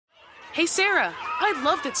Hey Sarah, I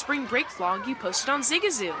love that spring break vlog you posted on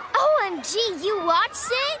Zigazoo. OMG, you watched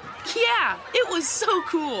it? Yeah, it was so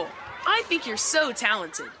cool. I think you're so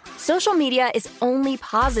talented. Social media is only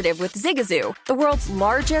positive with Zigazoo, the world's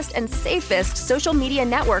largest and safest social media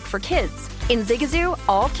network for kids. In Zigazoo,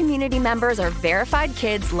 all community members are verified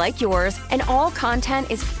kids like yours, and all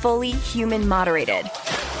content is fully human moderated.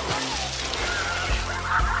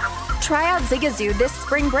 Try out Zigazoo this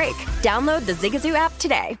spring break. Download the Zigazoo app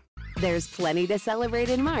today. There's plenty to celebrate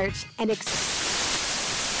in March and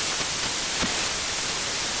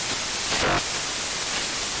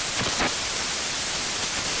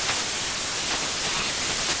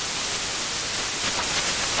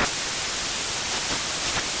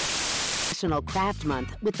National Craft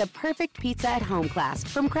Month with the perfect pizza at home class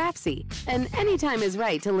from Craftsy. And anytime is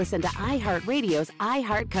right to listen to iHeartRadio's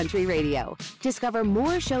iHeartCountry Radio. Discover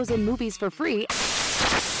more shows and movies for free.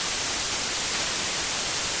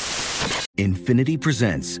 Infiniti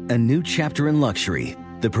presents a new chapter in luxury,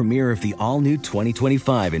 the premiere of the all-new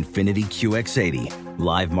 2025 Infiniti QX80,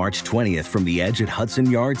 live March 20th from the Edge at Hudson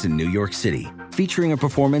Yards in New York City, featuring a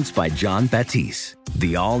performance by John Batiste.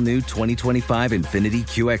 The all-new 2025 Infiniti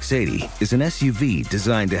QX80 is an SUV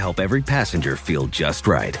designed to help every passenger feel just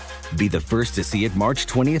right. Be the first to see it March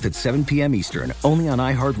 20th at 7 p.m. Eastern, only on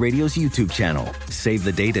iHeartRadio's YouTube channel. Save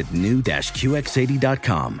the date at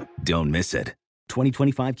new-QX80.com. Don't miss it.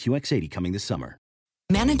 2025 QX80 coming this summer.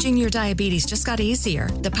 Managing your diabetes just got easier.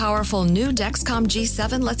 The powerful new Dexcom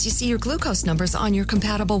G7 lets you see your glucose numbers on your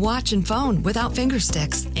compatible watch and phone without finger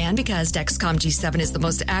sticks. And because Dexcom G7 is the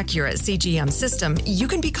most accurate CGM system, you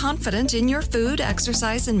can be confident in your food,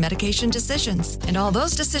 exercise, and medication decisions. And all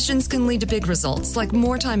those decisions can lead to big results like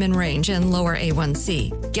more time in range and lower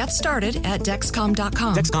A1C. Get started at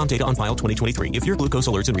Dexcom.com. Dexcom data on file 2023. If your glucose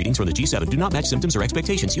alerts and readings from the G7 do not match symptoms or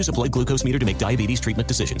expectations, use a blood glucose meter to make diabetes treatment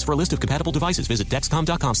decisions. For a list of compatible devices, visit Dexcom.com/compatibility. Always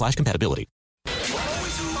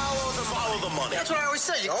follow the money. That's what I always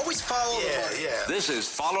say. You always follow the money. Yeah. This is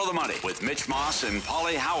Follow the Money with Mitch Moss and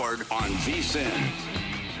Paulie Howard on VSiN.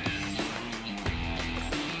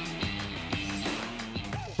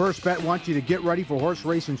 First Bet wants you to get ready for horse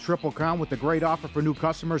racing's Triple Crown with a great offer for new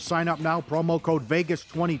customers. Sign up now, promo code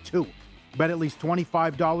Vegas22. Bet at least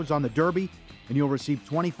 $25 on the Derby, and you'll receive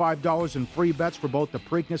 $25 in free bets for both the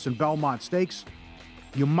Preakness and Belmont Stakes.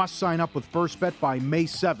 You must sign up with First Bet by May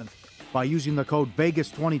 7th by using the code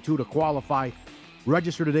Vegas22 to qualify.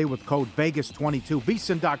 Register today with code Vegas22.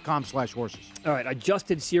 VSiN.com/horses. All right,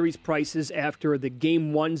 adjusted series prices after the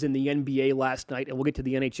game ones in the NBA last night, and we'll get to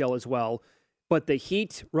the NHL as well. But the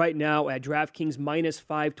Heat right now at DraftKings minus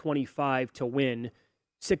 525 to win.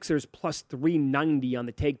 Sixers plus 390 on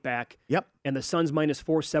the take back. Yep. And the Suns minus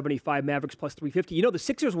 475, Mavericks plus 350. You know, the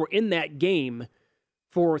Sixers were in that game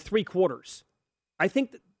for 3 quarters. I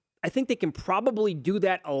think they can probably do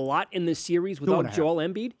that a lot in this series without Joel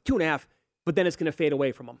Embiid. 2.5, but then it's going to fade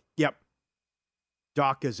away from them. Yep.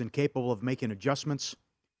 Doc is incapable of making adjustments.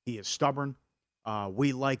 He is stubborn.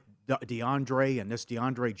 We like DeAndre and this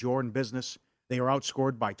DeAndre Jordan business. They were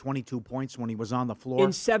outscored by 22 points when he was on the floor.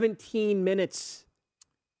 In 17 minutes.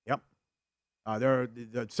 Yep. There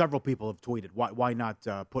are several people have tweeted, why not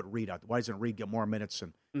put Reed out? Why doesn't Reed get more minutes?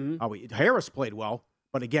 And Harris played well,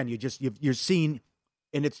 but again, you're seeing,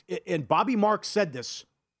 and Bobby Marks said this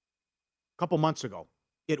a couple months ago.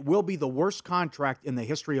 It will be the worst contract in the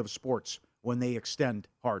history of sports when they extend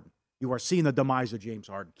Harden. You are seeing the demise of James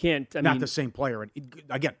Harden. Not the same player. And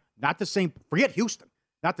again, not the same. Forget Houston.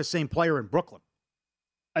 Not the same player in Brooklyn.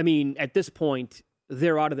 I mean, at this point,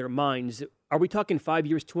 they're out of their minds. Are we talking 5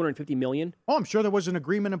 years, $250 million? Oh, I'm sure there was an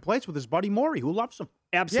agreement in place with his buddy Morey, who loves him.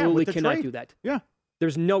 Absolutely cannot do that. Yeah.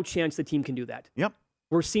 There's no chance the team can do that. Yep.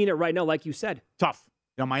 We're seeing it right now, like you said. Tough.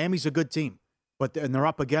 Miami's a good team, and they're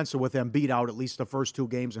up against it with Embiid out at least the first 2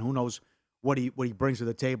 games, and who knows what he brings to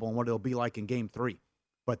the table and what it'll be like in Game 3.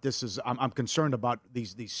 But this is I'm concerned about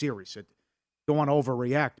these series. Don't want to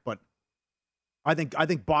overreact, but I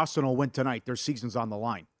think Boston will win tonight. Their season's on the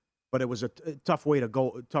line. But it was a tough way to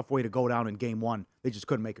go down in Game 1. They just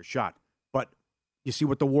couldn't make a shot. But you see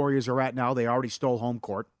what the Warriors are at now. They already stole home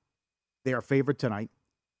court. They are favored tonight.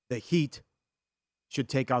 The Heat should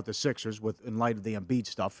take out the Sixers in light of the Embiid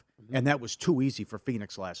stuff. Mm-hmm. And that was too easy for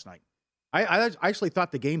Phoenix last night. I actually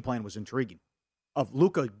thought the game plan was intriguing. Of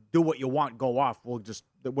Luka, do what you want, go off. We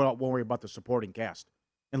won't worry about the supporting cast.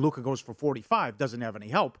 And Luka goes for 45, doesn't have any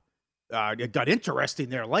help. It got interesting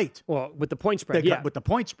there late. Well, with the point spread, With the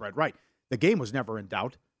point spread, right. The game was never in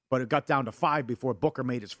doubt, but it got down to 5 before Booker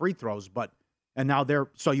made his free throws. And now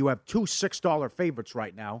so you have 2 $6 favorites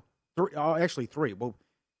right now. 3. Well,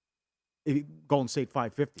 Golden State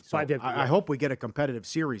 550. So 550, I hope we get a competitive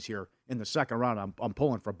series here in the second round. I'm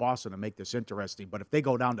pulling for Boston to make this interesting. But if they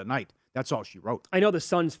go down tonight, that's all she wrote. I know the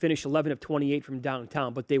Suns finished 11 of 28 from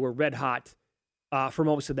downtown, but they were red hot for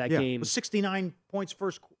most of that game. It was 69 points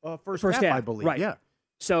first half, I believe. Right. Yeah.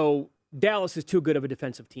 So Dallas is too good of a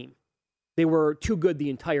defensive team. They were too good the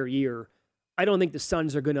entire year. I don't think the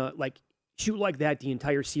Suns are going to shoot like that the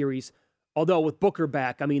entire series. Although with Booker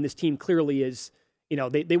back, I mean, this team clearly is,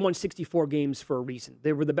 they won 64 games for a reason.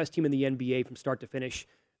 They were the best team in the NBA from start to finish.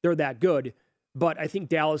 They're that good. But I think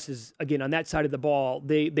Dallas is, again, on that side of the ball,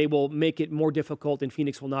 they will make it more difficult, and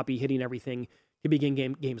Phoenix will not be hitting everything to begin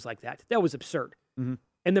games like that. That was absurd. Mm-hmm.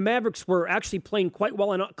 And the Mavericks were actually playing quite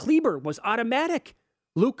well, and Kleber was automatic.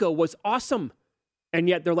 Luka was awesome. And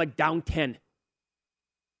yet they're down 10.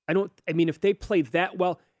 If they played that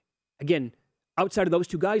well, again, outside of those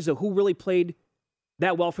two guys, though, who really played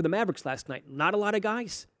that well for the Mavericks last night? Not a lot of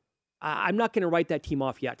guys. I'm not going to write that team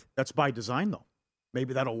off yet. That's by design, though.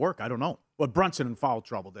 Maybe that'll work. I don't know. But Brunson in foul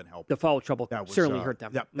trouble didn't help. The foul trouble certainly hurt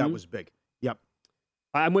them. That was big. Yep.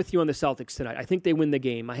 I'm with you on the Celtics tonight. I think they win the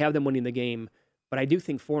game. I have them winning the game. But I do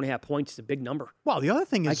think 4.5 points is a big number. Well, the other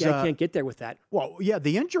thing is... I can't get there with that. Well, yeah,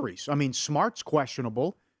 the injuries. I mean, Smart's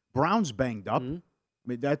questionable. Brown's banged up. Mm-hmm. I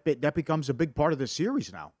mean, that becomes a big part of the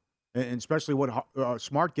series now. And especially what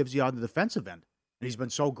Smart gives you on the defensive end. And he's been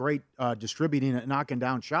so great distributing and knocking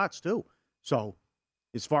down shots, too. So,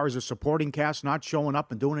 as far as the supporting cast not showing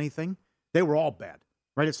up and doing anything, they were all bad,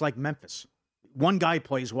 right? It's like Memphis. One guy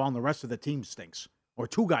plays well and the rest of the team stinks. Or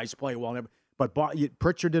two guys play well. But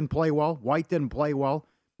Pritchard didn't play well. White didn't play well.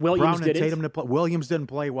 Williams Brown and Tatum didn't play. Williams didn't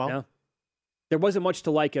play well. Yeah. There wasn't much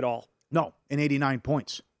to like at all. No, in 89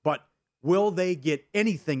 points. But will they get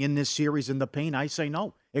anything in this series in the paint? I say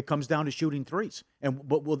no. It comes down to shooting threes. And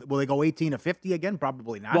will they go 18 to 50 again?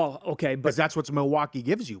 Probably not. Well, okay. Because that's what Milwaukee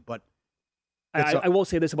gives you. But I will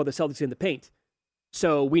say this about the Celtics in the paint.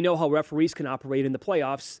 So we know how referees can operate in the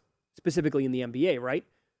playoffs, specifically in the NBA, right?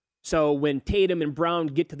 So when Tatum and Brown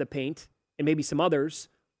get to the paint, and maybe some others,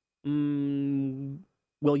 will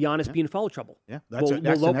Giannis be in foul trouble? Yeah, will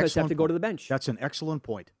Lopez have to go to the bench? That's an excellent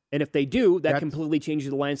point. And if they do, that completely changes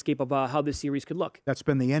the landscape of how this series could look. That's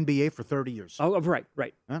been the NBA for 30 years. Oh, right.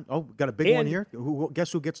 Got a big one here.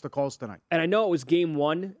 Guess who gets the calls tonight? And I know it was game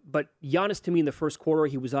one, but Giannis, to me, in the first quarter,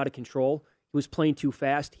 he was out of control. He was playing too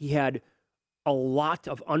fast. He had a lot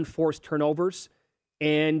of unforced turnovers.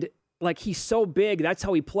 And, he's so big. That's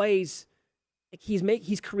how he plays.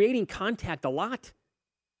 He's creating contact a lot.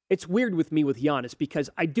 It's weird with me with Giannis because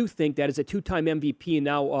I do think that as a two-time MVP and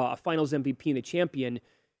now a Finals MVP and a champion,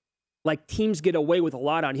 teams get away with a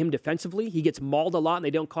lot on him defensively. He gets mauled a lot and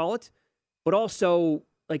they don't call it. But also,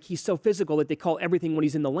 he's so physical that they call everything when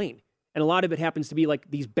he's in the lane. And a lot of it happens to be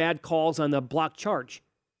these bad calls on the block charge.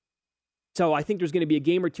 So I think there's going to be a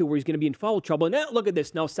game or two where he's going to be in foul trouble. And look at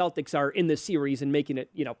this. Now Celtics are in this series and making it,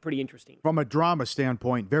 pretty interesting. From a drama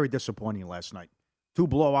standpoint, very disappointing last night. 2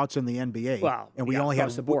 blowouts in the NBA. Wow. And we only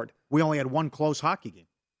had the board. We only had one close hockey game.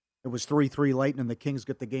 It was 3-3 late, and the Kings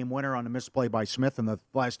get the game winner on a misplay by Smith, and the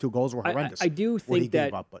last 2 goals were horrendous. I do think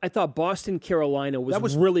that I thought Boston-Carolina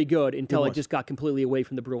was really good until it just got completely away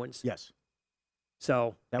from the Bruins. Yes.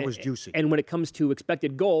 So that was juicy. And when it comes to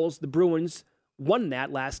expected goals, the Bruins won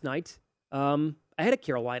that last night. Ahead of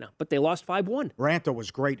Carolina, but they lost 5-1. Ranta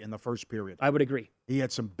was great in the first period. I would agree. He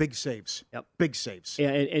had some big saves. Yep. Big saves.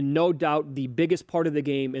 And no doubt the biggest part of the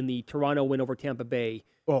game in the Toronto win over Tampa Bay,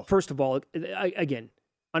 first of all, again,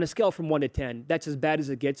 on a scale from 1 to 10, that's as bad as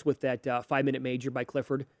it gets with that 5-minute major by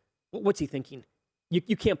Clifford. What's he thinking?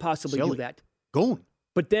 You can't possibly do that. Goon.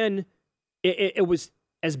 But then it was...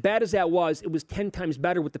 As bad as that was, it was 10 times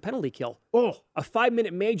better with the penalty kill. Oh, a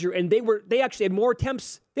 5-minute major, and they actually had more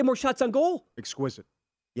attempts. They had more shots on goal. Exquisite.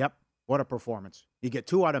 Yep. What a performance. You get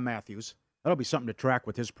 2 out of Matthews. That'll be something to track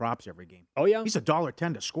with his props every game. Oh, yeah? He's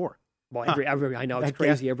 $1.10 to score. Well, I know. It's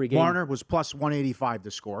crazy every game. Warner was plus 185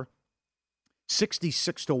 to score.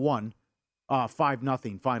 66-1,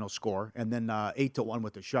 5-0 final score. And then 8-1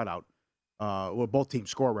 with the shutout. Both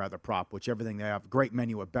teams score rather prop, which everything they have. Great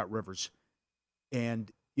menu at Bet Rivers.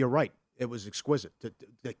 And you're right. It was exquisite.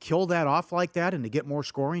 To kill that off like that and to get more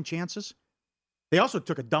scoring chances. They also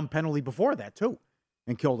took a dumb penalty before that, too,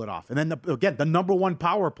 and killed it off. And then, the number 1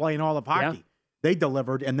 power play in all of hockey. Yeah. They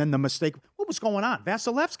delivered, and then the mistake. What was going on?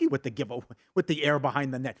 Vasilevsky with the air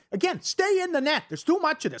behind the net. Again, stay in the net. There's too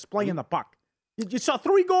much of this playing the puck. You saw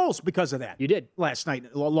 3 goals because of that. You did. Last night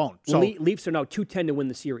alone. So Leafs are now 2-10 to win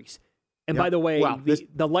the series. And by the way,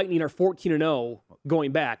 the Lightning are 14-0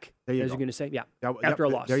 going back, as you're going to say. Yeah, after a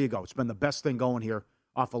loss. There you go. It's been the best thing going here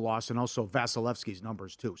off a loss, and also Vasilevsky's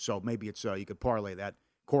numbers, too. So maybe it's you could parlay that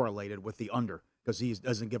correlated with the under because he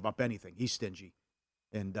doesn't give up anything. He's stingy.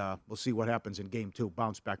 And we'll see what happens in Game 2.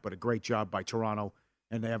 Bounce back, but a great job by Toronto.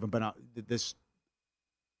 And they haven't been out this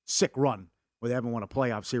sick run where they haven't won a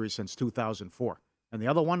playoff series since 2004. And the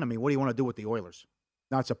other one, I mean, what do you want to do with the Oilers?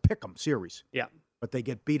 Now, it's a pick-em series. Yeah. But they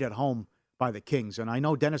get beat at home by the Kings. And I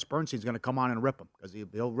know Dennis Bernstein's going to come on and rip them because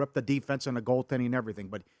he'll rip the defense and the goaltending and everything.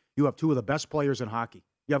 But you have two of the best players in hockey.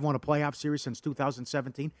 You haven't won a playoff series since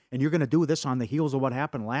 2017, and you're going to do this on the heels of what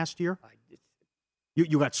happened last year?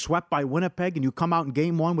 You got swept by Winnipeg, and you come out in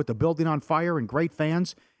Game 1 with the building on fire and great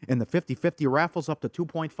fans, and the 50-50 raffles up to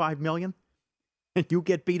 $2.5 million, and you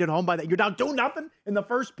get beat at home by that. You're down 2-0 in the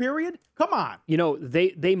first period? Come on. You know,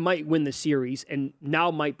 they might win the series, and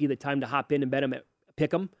now might be the time to hop in and bet them at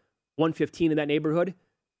pick 'em, 115 in that neighborhood.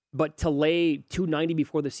 But to lay 290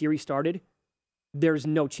 before the series started, there's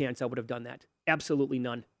no chance I would have done that. Absolutely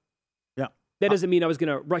none. Yeah. That doesn't mean I was going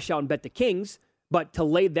to rush out and bet the Kings. But to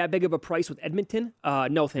lay that big of a price with Edmonton,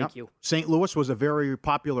 no thank you. St. Louis was a very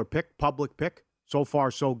popular pick, public pick. So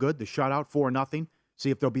far, so good. The shutout, 4-0. See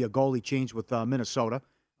if there'll be a goalie change with Minnesota.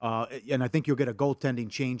 And I think you'll get a goaltending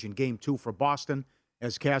change in Game 2 for Boston,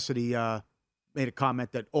 as Cassidy made a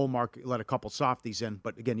comment that Olmark let a couple softies in.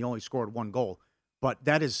 But, again, he only scored one goal. But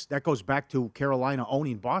that goes back to Carolina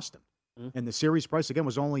owning Boston. Mm-hmm. And the series price, again,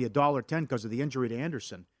 was only $1.10 because of the injury to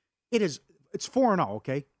Anderson. It's 4-0,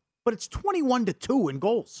 okay? But it's 21-2 in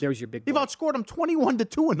goals. There's your big. They've outscored them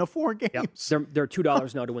 21-2 in the 4 games. Yep. They're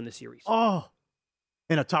 $2 now to win the series. Oh,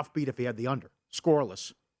 and a tough beat if he had the under.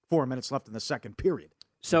 Scoreless. 4 minutes left in the second period.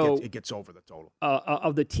 So it gets over the total.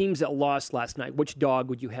 Of the teams that lost last night, which dog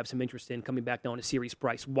would you have some interest in coming back down to series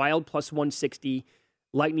price? Wild plus 160,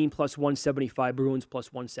 Lightning plus 175, Bruins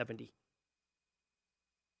plus 170.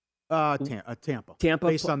 Tampa.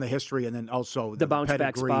 Based on the history and then also the bounce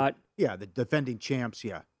back spot. Yeah, the defending champs,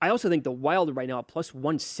 yeah. I also think the Wild right now at plus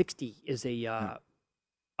 160 is a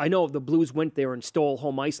I know the Blues went there and stole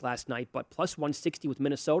home ice last night, but plus 160 with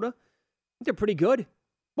Minnesota, I think they're pretty good.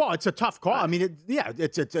 Well, it's a tough call. I mean,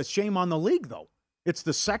 it's a shame on the league, though. It's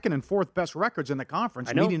the second and fourth best records in the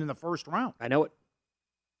conference, meeting in the first round. I know it.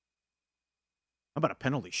 How about a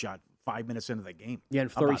penalty shot 5 minutes into the game? Yeah,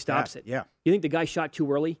 and Fleury stops it. Yeah. You think the guy shot too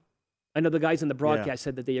early? I know the guys in the broadcast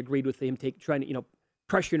said that they agreed with him trying to,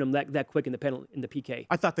 pressuring him that quick in the penalty in the PK.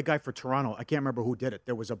 I thought the guy for Toronto, I can't remember who did it.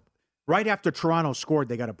 There was right after Toronto scored,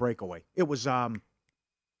 they got a breakaway. It was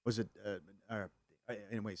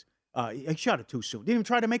anyways, he shot it too soon. Didn't even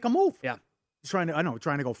try to make a move. Yeah. He's trying to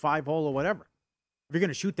go 5-hole or whatever. If you're going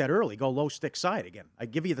to shoot that early, go low stick side again. I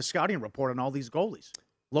give you the scouting report on all these goalies.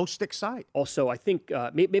 Low stick side. Also, I think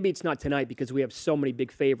maybe it's not tonight because we have so many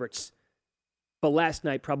big favorites. But last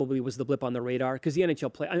night probably was the blip on the radar because the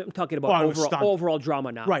NHL play. I'm talking about overall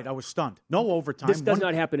drama now. Right, I was stunned. No overtime. This does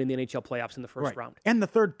not happen in the NHL playoffs in the first round. And the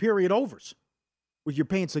third period overs, where you're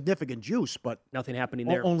paying significant juice, but nothing happening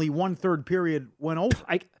there. Only one third period went over.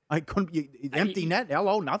 I couldn't. Empty net.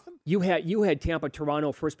 Hello, nothing. You had Tampa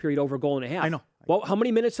Toronto first period over goal and a half. I know. Well, how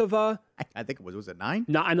many minutes of? I think it was it 9?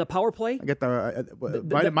 No, on the power play. I get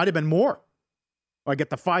it might have been more. I get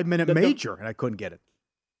the 5-minute major, and I couldn't get it.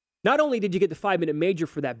 Not only did you get the 5-minute major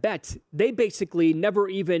for that bet, they basically never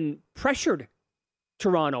even pressured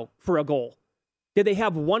Toronto for a goal. Did they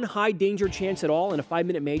have one high danger chance at all in a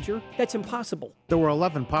 5-minute major? That's impossible. There were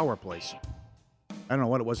 11 power plays. I don't know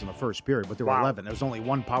what it was in the first period, but there were 11. There was only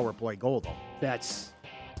one power play goal, though. That's...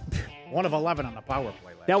 one of 11 on the power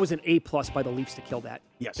play. That was an A+ by the Leafs to kill that.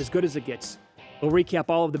 Yes. As good as it gets. We'll recap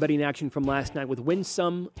all of the betting action from last night with Win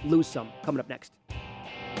Some, Lose Some, coming up next.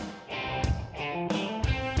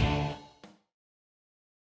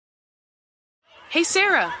 Hey,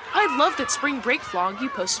 Sarah, I love that spring break vlog you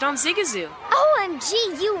posted on Zigazoo.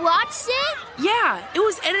 OMG, you watched it? Yeah, it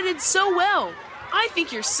was edited so well. I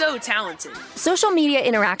think you're so talented. Social media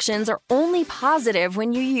interactions are only positive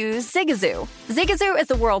when you use Zigazoo. Zigazoo is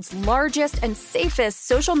the world's largest and safest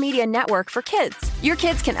social media network for kids. Your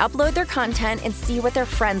kids can upload their content and see what their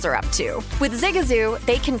friends are up to. With Zigazoo,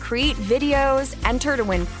 they can create videos, enter to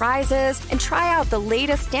win prizes, and try out the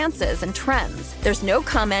latest dances and trends. There's no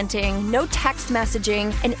commenting, no text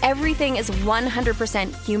messaging, and everything is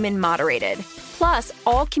 100% human moderated. Plus,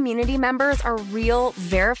 all community members are real,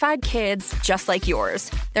 verified kids just like yours.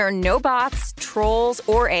 There are no bots, trolls,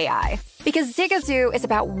 or AI. Because Zigazoo is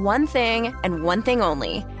about one thing and one thing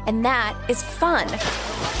only, and that is fun.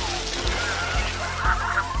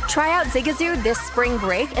 Try out Zigazoo this spring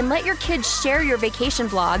break and let your kids share your vacation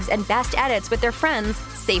vlogs and best edits with their friends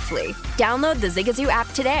safely. Download the Zigazoo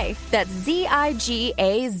app today. That's Zigazoo.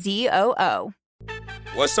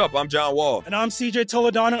 What's up? I'm John Wall. And I'm CJ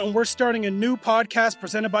Toledano, and we're starting a new podcast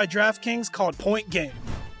presented by DraftKings called Point Game.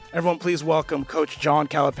 Everyone, please welcome Coach John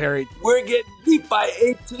Calipari. We're getting beat by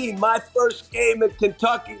 18. My first game in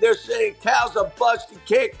Kentucky, they're saying Cal's a bust. He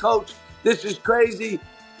can't coach. This is crazy.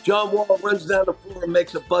 John Wall runs down the floor and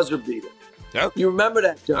makes a buzzer beater. Yep. You remember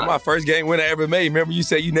that, John? That's my first game win I ever made. Remember you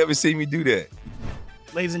said you never see me do that.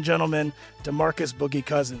 Ladies and gentlemen, DeMarcus Boogie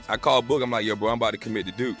Cousins. I called Boog. I'm like, yo, bro, I'm about to commit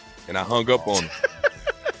to Duke. And I hung up on him.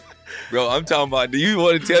 Bro, I'm talking about, do you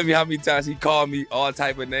want to tell me how many times he called me all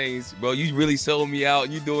type of names? Bro, you really sold me out.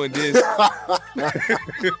 You doing this.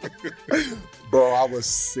 Bro, I was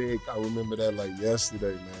sick. I remember that like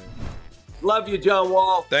yesterday, man. Love you, John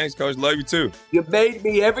Wall. Thanks, Coach. Love you, too. You made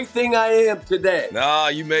me everything I am today. Nah,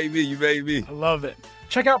 you made me. You made me. I love it.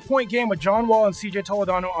 Check out Point Game with John Wall and CJ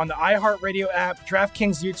Toledano on the iHeartRadio app,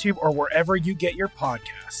 DraftKings YouTube, or wherever you get your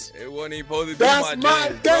podcasts. It wasn't even supposed to be That's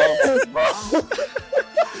my dance, bro.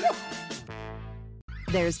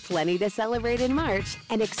 There's plenty to celebrate in March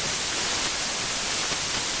and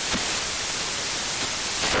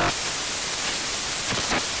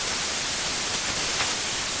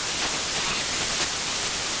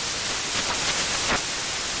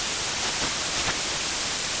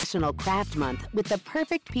National Craft Month with the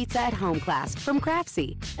perfect pizza at home class from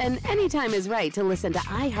Craftsy. And anytime is right to listen to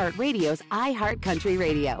iHeartRadio's iHeart Country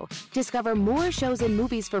Radio. Discover more shows and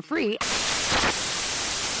movies for free.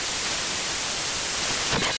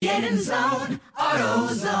 Get in zone,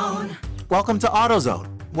 AutoZone. Welcome to AutoZone.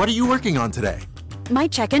 What are you working on today? My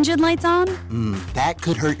check engine light's on? That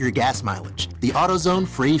could hurt your gas mileage. The AutoZone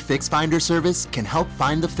free Fix Finder service can help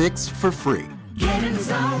find the fix for free. Get in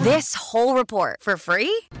zone. This whole report for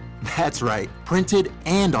free? That's right, printed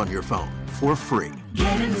and on your phone for free.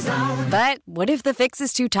 Get in zone. But what if the fix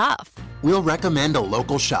is too tough? We'll recommend a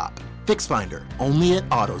local shop. Fix Finder, only at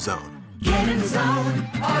AutoZone. Get in zone,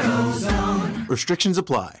 AutoZone. Restrictions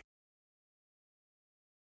apply.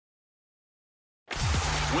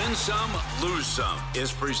 Win Some, Lose Some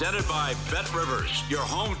is presented by BetRivers, your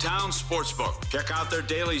hometown sportsbook. Check out their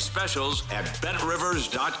daily specials at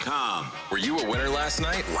BetRivers.com. Were you a winner last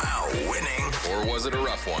night? Wow, winning. Or was it a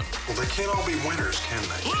rough one? Well, they can't all be winners, can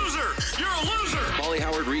they? Loser! You're a loser! Paulie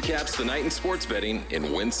Howard recaps the night in sports betting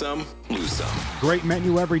in Win Some, Lose Some. Great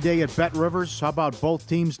menu every day at Bet Rivers. How about both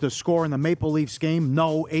teams to score in the Maple Leafs game?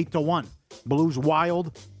 No, 8-1. Blues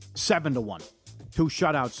Wild, 7-1. 2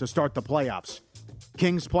 shutouts to start the playoffs.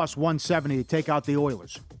 Kings plus 170 to take out the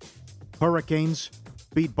Oilers. Hurricanes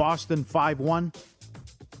beat Boston 5-1.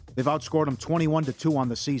 They've outscored them 21-2 on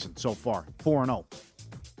the season so far. 4-0.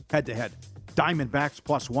 Head-to-head. Diamondbacks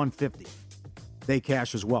plus 150. They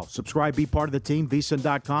cash as well. Subscribe, be part of the team.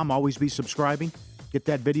 VSiN.com. Always be subscribing. Get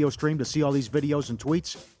that video stream to see all these videos and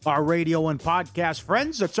tweets. Our radio and podcast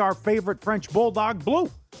friends. It's our favorite French Bulldog, Blue.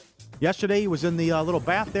 Yesterday he was in the little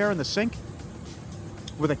bath there in the sink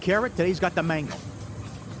with a carrot. Today he's got the mango.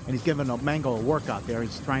 And he's giving a mango a workout there.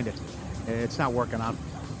 He's trying to, it's not working out.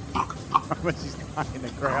 But he's trying to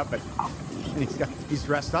grab it. And he's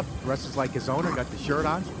dressed up, dresses like his owner, got the shirt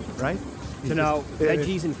on, right? So now,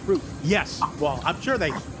 veggies and fruit. Yes. Well, I'm sure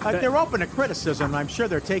they're open to criticism, and I'm sure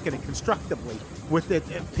they're taking it constructively with the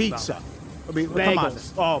pizza. I mean, come on.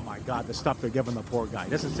 Oh, my God, the stuff they're giving the poor guy.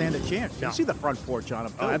 Doesn't stand a chance. You see the front porch on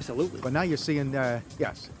him, too. Oh, absolutely. But now you're seeing,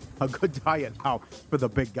 yes, a good diet now for the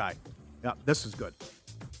big guy. Yeah, this is good.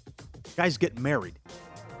 Guy's getting married.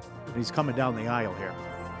 And he's coming down the aisle here.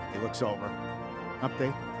 He looks over.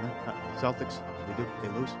 Update. Celtics. They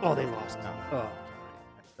lose? Oh, they lost. No. Oh.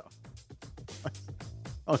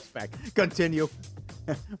 Oh, it's back. Continue.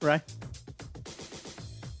 Right?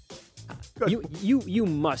 You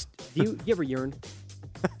must. Do you ever yearn?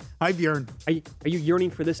 I've yearned. Are you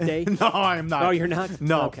yearning for this day? No, I am not. Oh, you're not?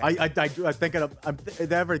 No. Okay. I think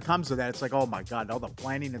whenever it comes to that, it's like, oh my God, all the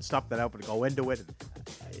planning and stuff that I would go into it.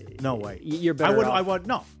 No way. You're better off. I would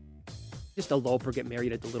no. Just elope or get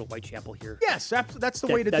married at the Little Whitechapel here. Yes, that's the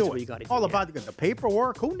way to do it. That's what you got to do. All about the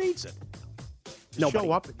paperwork. Who needs it? Nobody.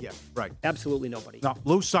 Show up. Yeah, right. Absolutely nobody. No,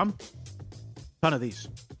 lose some. Ton of these.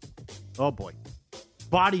 Oh boy.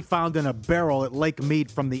 Body found in a barrel at Lake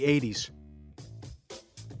Mead from the 80s.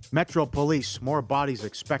 Metro Police, more bodies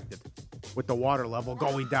expected with the water level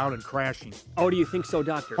going down and crashing. Oh, do you think so,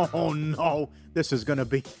 Doctor? Oh, no. This is going to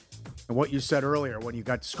be what you said earlier when you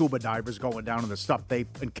got scuba divers going down and the stuff they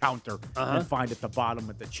encounter and find at the bottom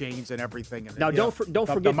with the chains and everything. And now, don't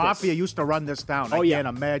forget the Mafia used to run this down. Oh, I can't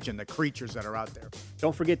imagine the creatures that are out there.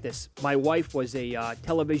 Don't forget this. My wife was a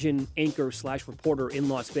television anchor / reporter in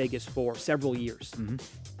Las Vegas for several years. Mm-hmm.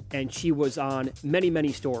 And she was on many,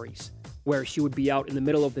 many stories where she would be out in the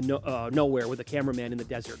middle of the nowhere with a cameraman in the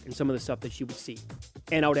desert and some of the stuff that she would see.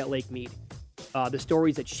 And out at Lake Mead. The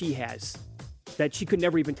stories that she has that she could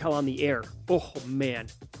never even tell on the air. Oh, man.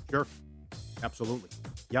 Sure. Absolutely.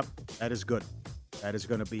 Yep, that is good. That is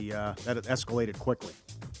going to be, that escalated quickly.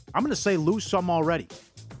 I'm going to say lose some already.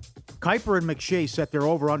 Kuiper and McShay set their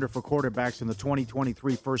over-under for quarterbacks in the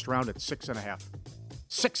 2023 first round at 6.5.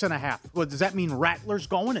 6.5. Well, does that mean Rattler's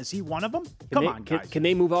going? Is he one of them? Come on, guys. Can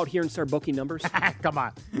they move out here and start booking numbers? Come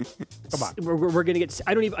on. Come on. We're going to get,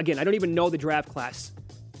 I don't even know the draft class.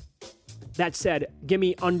 That said, give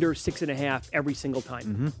me under 6.5 every single time.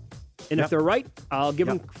 Mm-hmm. And if they're right, I'll give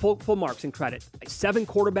them full marks and credit. 7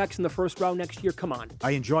 quarterbacks in the first round next year, come on.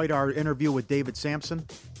 I enjoyed our interview with David Sampson.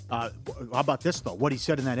 How about this, though? What he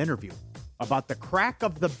said in that interview about the crack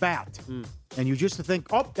of the bat. And you just think,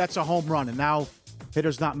 oh, that's a home run. And now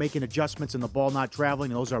hitters not making adjustments and the ball not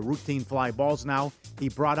traveling. Those are routine fly balls now. He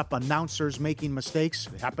brought up announcers making mistakes.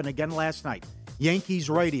 It happened again last night. Yankees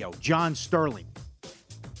radio, John Sterling.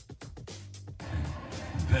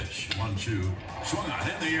 Pitch, 1-2. Swung on,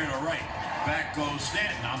 hit the air to right. Back goes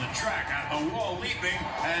Stanton on the track, at the wall, leaping,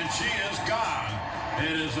 and she is gone.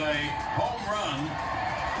 It is a home run.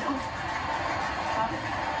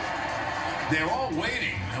 They're all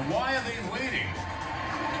waiting. And why are they waiting?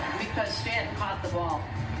 Because Stanton caught the ball.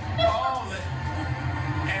 Oh,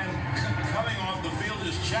 and coming off the field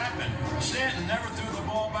is Chapman. Stanton never threw the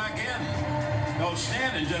ball back in. No,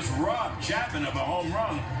 Stanton just robbed Chapman of a home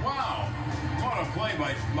run. Wow. What a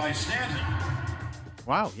play by Stanton.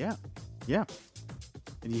 Wow, yeah. Yeah.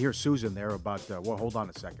 And you hear Susan there about, well, hold on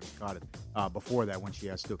a second. Got it. Before that, when she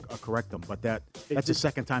has to correct them. But that's the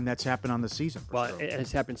second time that's happened on the season. Well, it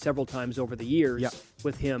has happened several times over the years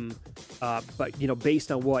with him. But,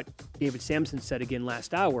 based on what David Sampson said again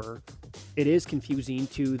last hour, it is confusing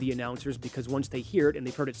to the announcers because once they hear it, and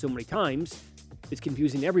they've heard it so many times, it's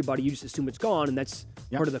confusing to everybody. You just assume it's gone, and that's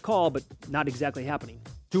part of the call, but not exactly happening.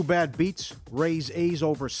 Two bad beats. Rays A's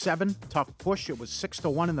over 7. Tough push. It was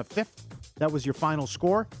 6-1 in the 5th. That was your final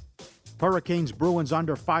score. Hurricanes Bruins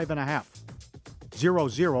under 5.5.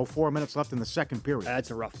 0-0. 4 minutes left in the second period.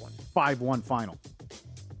 That's a rough one. 5-1 final.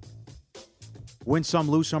 Win Some,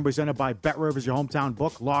 Lose Some, presented by BetRivers, your hometown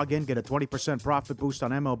book. Log in, get a 20% profit boost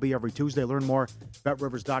on MLB every Tuesday. Learn more,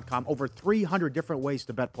 BetRivers.com. Over 300 different ways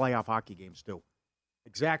to bet playoff hockey games, too.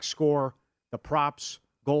 Exact score, the props,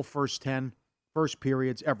 goal first 10, first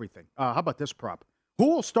periods, everything. How about this prop? Who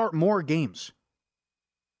will start more games?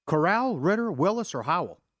 Corral, Ritter, Willis, or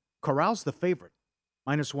Howell? Corral's the favorite,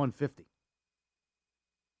 minus 150.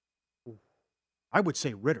 I would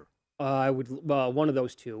say Ritter. I would one of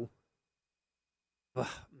those two.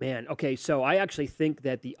 Man, okay, so I actually think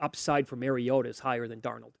that the upside for Mariota is higher than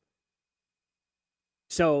Darnold.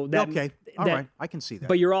 So that all right, I can see that.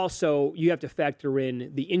 But you have to factor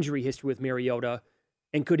in the injury history with Mariota,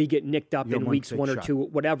 and could he get nicked up in weeks 1 or 2,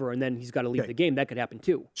 whatever, and then he's got to leave the game. That could happen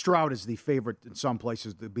too. Stroud is the favorite in some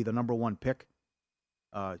places to be the number 1 pick.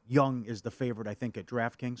 Young is the favorite, I think, at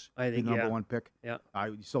DraftKings. I think the number 1 pick. Yeah.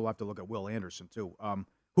 You still have to look at Will Anderson too.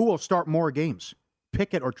 Who will start more games?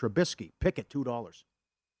 Pickett or Trubisky? Pickett, $2.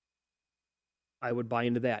 I would buy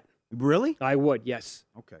into that. Really? I would, yes.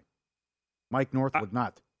 Okay. Mike North would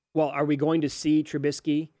not. Well, are we going to see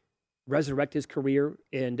Trubisky resurrect his career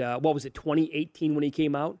in, 2018 when he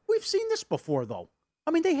came out? We've seen this before, though.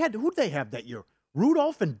 I mean, who'd they have that year?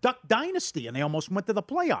 Rudolph and Duck Dynasty, and they almost went to the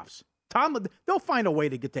playoffs. Tomlin, they'll find a way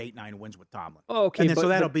to get to 8-9 wins with Tomlin. Oh, okay. And then, so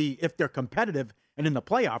that'll be, if they're competitive and in the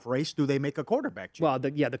playoff race, do they make a quarterback change? Well,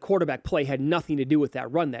 the quarterback play had nothing to do with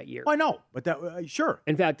that run that year. I know, but sure.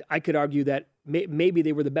 In fact, I could argue that maybe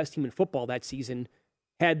they were the best team in football that season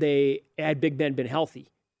had Big Ben been healthy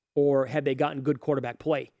or had they gotten good quarterback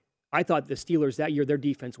play. I thought the Steelers that year, their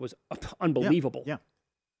defense was unbelievable. Yeah.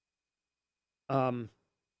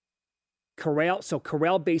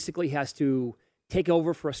 Corral basically has to take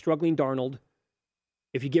over for a struggling Darnold.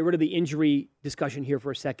 If you get rid of the injury discussion here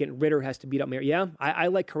for a second, Ritter has to beat up Mary. Yeah, I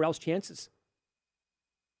like Corral's chances.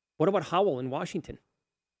 What about Howell in Washington?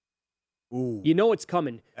 Ooh. You know it's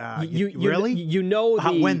coming. Really? You know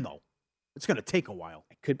when, though? It's going to take a while.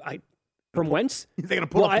 From Wentz? They're going to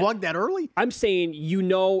pull a plug that early? I'm saying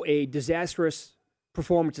a disastrous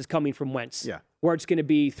performance is coming from Wentz. Yeah. Where it's going to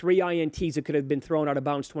be 3 INTs that could have been thrown out of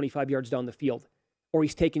bounds 25 yards down the field. Or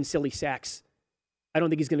he's taking silly sacks. I don't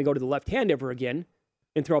think he's going to go to the left hand ever again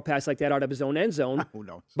and throw a pass like that out of his own end zone. Who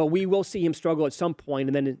knows? But we will see him struggle at some point,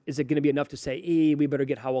 and then is it going to be enough to say, we better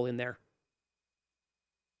get Howell in there?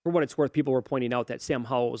 For what it's worth, people were pointing out that Sam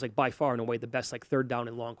Howell was by far and away the best third down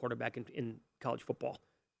and long quarterback in college football.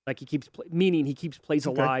 He keeps plays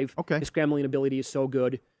alive. Okay. His scrambling ability is so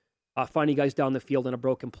good. Finding guys down the field in a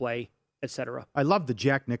broken play, etc. I love the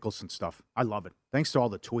Jack Nicholson stuff. I love it. Thanks to all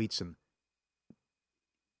the tweets and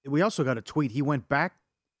we also got a tweet. He went back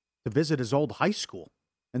to visit his old high school.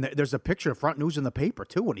 And there's a picture of front news in the paper,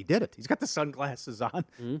 too, when he did it. He's got the sunglasses on.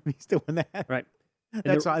 He's doing that. Right.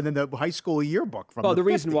 And then the high school yearbook from the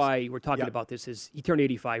reason why we're talking about this is he turned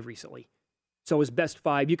 85 recently. So his best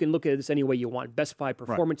 5, you can look at this any way you want. Best 5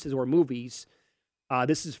 performances or movies.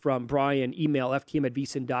 This is from Brian, email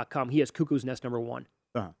ftm@vsin.com. He has Cuckoo's Nest number 1.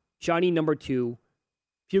 Shining number 2.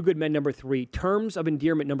 Few Good Men number 3. Terms of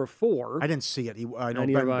Endearment number 4. I didn't see it. I know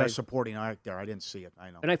best supporting actor. I didn't see it. I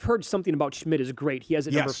know. And I've heard something about Schmidt is great. He has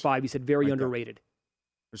it number 5. He said very underrated.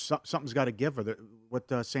 Something's got to give. What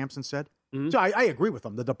Samson said. So I agree with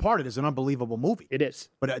him. The Departed is an unbelievable movie. It is.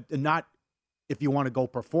 But not if you want to go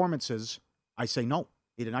performances, I say no.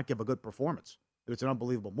 He did not give a good performance. It's an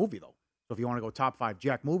unbelievable movie, though. So if you want to go top 5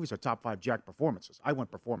 Jack movies or top 5 Jack performances, I went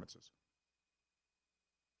performances.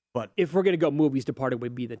 But if we're going to go movies, Departed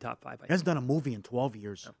would be the top 5. He hasn't done a movie in 12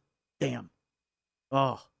 years. No. Damn.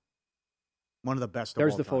 Oh. One of the best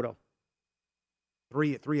There's of all the time.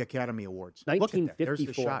 photo. 3 Academy Awards. 1954. Look at that. There's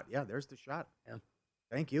the shot. Yeah, there's the shot. Yeah.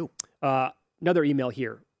 Thank you. Another email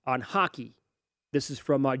here on hockey. This is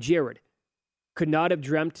from Jared. Could not have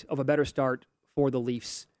dreamt of a better start for the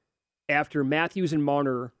Leafs. After Matthews and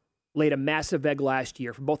Marner laid a massive egg last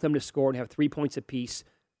year for both of them to score and have 3 points apiece,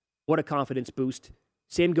 what a confidence boost.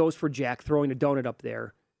 Same goes for Jack, throwing a donut up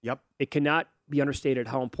there. Yep. It cannot be understated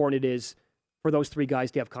how important it is for those 3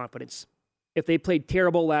 guys to have confidence. If they played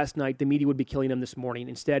terrible last night, the media would be killing them this morning.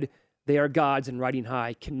 Instead, they are gods and riding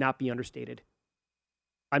high. Cannot be understated.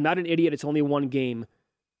 I'm not an idiot. It's only 1 game.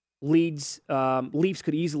 Leafs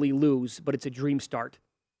could easily lose, but it's a dream start.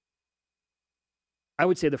 I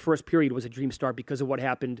would say the first period was a dream start because of what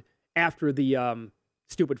happened after the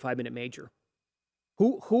stupid 5-minute major.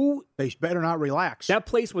 Who? They better not relax. That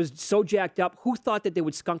place was so jacked up. Who thought that they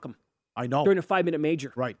would skunk him? I know. During a 5-minute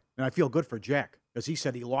major. Right. And I feel good for Jack because he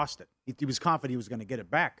said he lost it. He was confident he was going to get it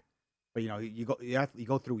back. But, you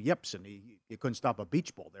go through yips, and you couldn't stop a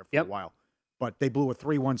beach ball there for a while. But they blew a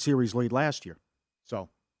 3-1 series lead last year. So,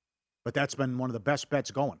 but that's been one of the best bets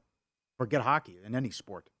going. Forget hockey in any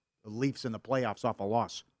sport. The Leafs in the playoffs off a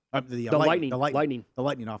loss. The Lightning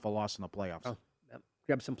off a loss in the playoffs. Oh, yeah.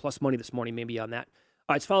 Grab some plus money this morning maybe on that.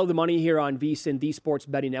 All right, let's follow the money here on VSiN, the Sports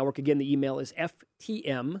Betting Network. Again, the email is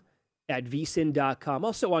ftm@vsin.com.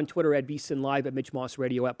 Also on Twitter @VSiN Live, @Mitch Moss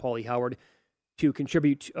Radio, @Paulie Howard to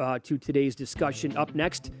contribute to today's discussion. Up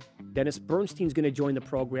next, Dennis Bernstein's going to join the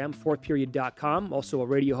program, fourthperiod.com, also a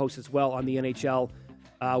radio host as well on the NHL.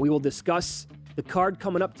 We will discuss the card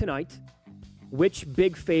coming up tonight. Which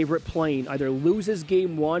big favorite playing either loses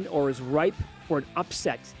game 1 or is ripe for an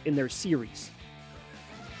upset in their series.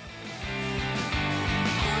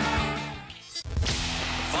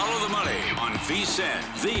 Follow the money on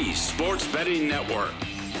VSiN, the Sports Betting Network.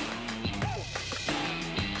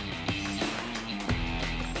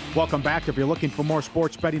 Welcome back. If you're looking for more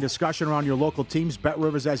sports betting discussion around your local teams,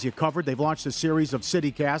 BetRivers has you covered. They've launched a series of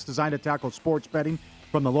CityCast designed to tackle sports betting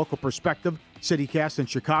from the local perspective. CityCast in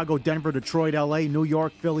Chicago, Denver, Detroit, L.A., New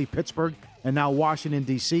York, Philly, Pittsburgh, and now Washington,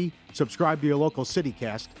 D.C. Subscribe to your local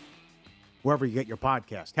CityCast wherever you get your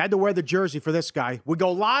podcast. Had to wear the jersey for this guy. We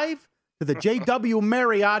go live to the JW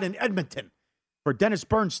Marriott in Edmonton for Dennis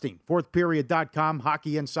Bernstein, fourthperiod.com,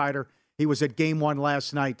 hockey insider. He was at game 1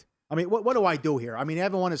 last night. I mean, what do I do here? I mean, I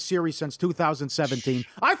haven't won a series since 2017.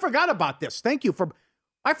 I forgot about this.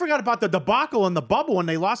 I forgot about the debacle in the bubble when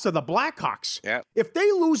they lost to the Blackhawks. Yeah. If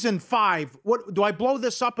they lose in 5, what do I blow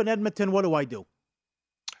this up in Edmonton? What do I do?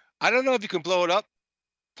 I don't know if you can blow it up,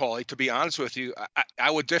 Paulie, to be honest with you.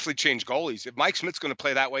 I would definitely change goalies. If Mike Smith's going to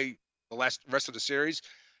play that way the rest of the series,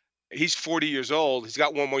 he's 40 years old. He's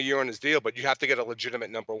got 1 more year on his deal, but you have to get a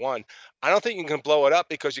legitimate number 1. I don't think you can blow it up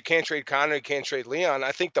because you can't trade Connor, you can't trade Leon.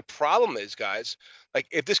 I think the problem is, guys, like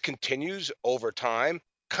if this continues over time,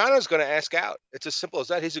 Connor's going to ask out. It's as simple as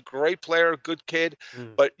that. He's a great player, good kid,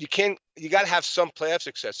 but you got to have some playoff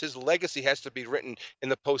success. His legacy has to be written in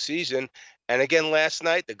the postseason. And again, last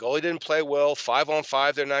night, the goalie didn't play well.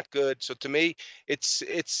 5-on-5, they're not good. So to me, it's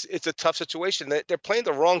a tough situation. They're playing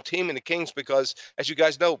the wrong team in the Kings because, as you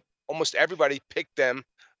guys know, almost everybody picked them,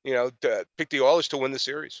 pick the Oilers to win the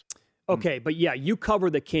series. Okay, but yeah, you cover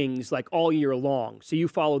the Kings like all year long. So you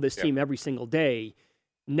follow this team every single day.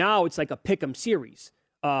 Now it's like a pick'em series.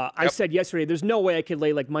 I said yesterday, there's no way I could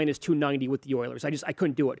lay like minus 290 with the Oilers. I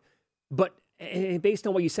couldn't do it. But based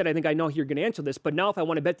on what you said, I think I know you're going to answer this. But now if I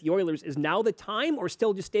want to bet the Oilers, is now the time or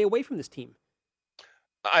still just stay away from this team?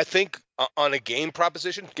 I think on a game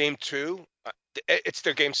proposition, game 2, it's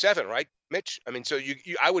their game 7, right, Mitch? I mean, so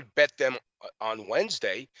I would bet them on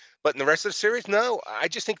Wednesday. But in the rest of the series, no. I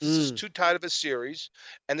just think this is too tight of a series.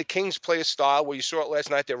 And the Kings play a style where you saw it last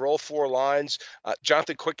night. They roll 4 lines.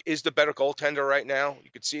 Jonathan Quick is the better goaltender right now.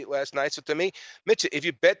 You could see it last night. So to me, Mitch, if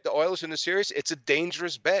you bet the Oilers in the series, it's a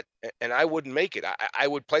dangerous bet, and I wouldn't make it. I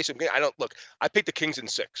would play some game. I picked the Kings in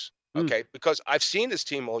 6. Okay, because I've seen this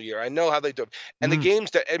team all year. I know how they do. And the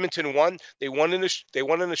games that Edmonton won, they won in a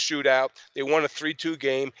shootout. They won a 3-2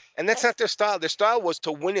 game, and that's not their style. Their style was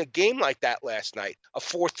to win a game like that last night, a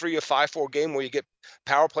 4-3 or 5-4 game where you get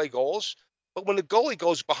power play goals. But when the goalie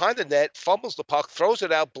goes behind the net, fumbles the puck, throws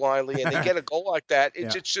it out blindly, and they get a goal like that,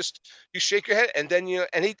 it's just you shake your head. And then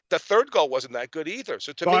the third goal wasn't that good either.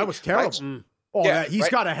 So to me, that was terrible. He's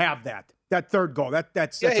got to have that third goal.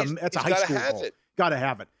 That's a high school goal. Got to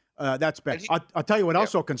have it. That's bad. I'll tell you what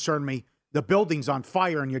also concerned me. The building's on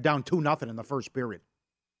fire, and you're down 2-0 in the first period.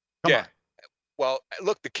 Come on. Well,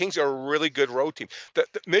 look, the Kings are a really good road team.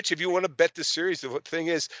 Mitch, if you want to bet the series, the thing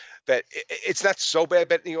is that it's not so bad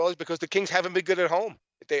betting the Oilers because the Kings haven't been good at home.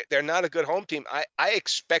 They're not a good home team. I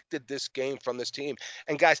expected this game from this team.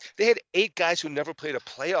 And, guys, they had 8 guys who never played a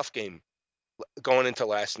playoff game going into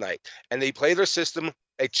last night. And they play their system.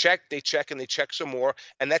 They check, and they check some more.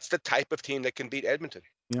 And that's the type of team that can beat Edmonton.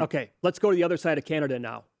 Yeah. Okay, let's go to the other side of Canada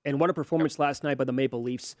now. And what a performance last night by the Maple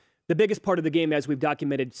Leafs. The biggest part of the game, as we've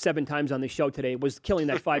documented 7 times on the show today, was killing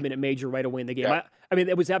that 5-minute major right away in the game. Yeah. I mean,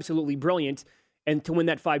 it was absolutely brilliant. And to win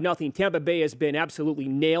that 5-0, Tampa Bay has been absolutely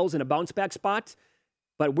nails in a bounce-back spot.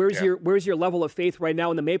 But where's your level of faith right now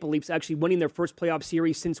in the Maple Leafs actually winning their first playoff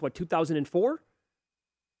series since, 2004?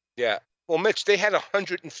 Yeah. Well, Mitch, they had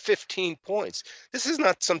 115 points. This is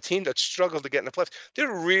not some team that struggled to get in the playoffs.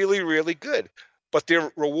 They're really, really good. But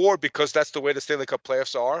their reward, because that's the way the Stanley Cup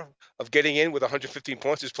playoffs are, of getting in with 115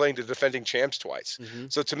 points, is playing the defending champs twice. Mm-hmm.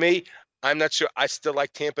 So to me, I'm not sure. I still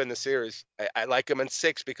like Tampa in the series. I like them in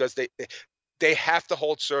 6 because they have to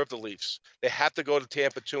hold serve the Leafs. They have to go to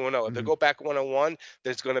Tampa 2-0. If they go back 1-1,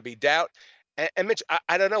 there's going to be doubt. And Mitch,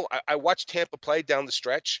 I don't know. I watched Tampa play down the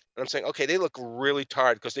stretch, and I'm saying, okay, they look really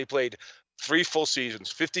tired because they played 3 full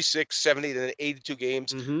seasons, 56, 70, and 82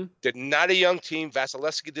 games. Mm-hmm. They're not a young team.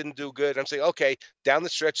 Vasilevsky didn't do good. I'm saying, okay, down the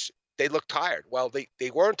stretch, they look tired. Well,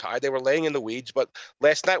 they weren't tired. They were laying in the weeds. But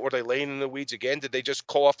last night, were they laying in the weeds again? Did they just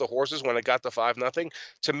call off the horses when it got to 5-0?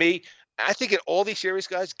 To me, I think in all these series,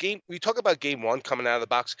 guys, we talk about game 1 coming out of the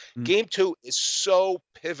box. Mm-hmm. Game 2 is so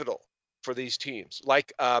pivotal for these teams,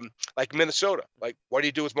 like Minnesota. Like, what do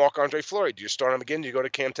you do with Marc-Andre Fleury? Do you start him again? Do you go to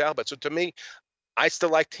Cam Talbot? So to me, I still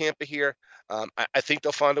like Tampa here. I think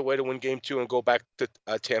they'll find a way to win Game 2 and go back to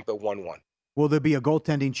Tampa 1-1. Will there be a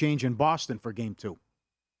goaltending change in Boston for Game 2?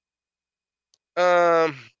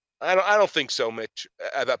 I don't think so, Mitch.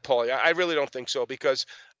 Paulie, I really don't think so because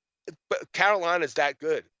Carolina's that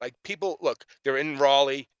good. Like, people look, they're in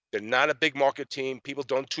Raleigh. They're not a big market team. People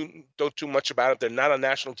don't too much about it. They're not on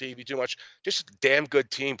national TV too much. Just a damn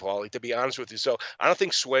good team, Paulie, to be honest with you. So I don't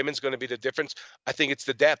think Swayman's going to be the difference. I think it's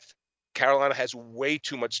the depth. Carolina has way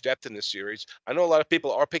too much depth in this series. I know a lot of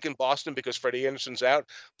people are picking Boston because Freddie Anderson's out,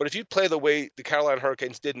 but if you play the way the Carolina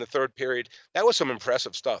Hurricanes did in the third period, that was some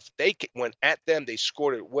impressive stuff. They went at them. They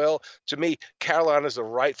scored it well. To me, Carolina's the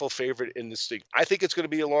rightful favorite in this thing. I think it's going to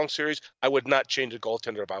be a long series. I would not change a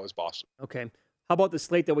goaltender if I was Boston. Okay. How about the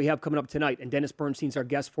slate that we have coming up tonight? And Dennis Bernstein's our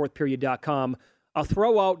guest, fourthperiod.com. I'll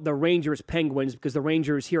throw out the Rangers-Penguins because the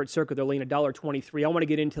Rangers here at Circa, they're laying $1.23. I want to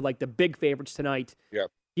get into the big favorites tonight. Yeah.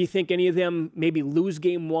 Do you think any of them maybe lose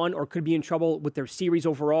Game 1 or could be in trouble with their series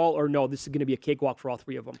overall? Or no, this is going to be a cakewalk for all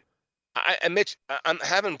 3 of them? Mitch, I'm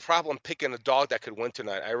having a problem picking a dog that could win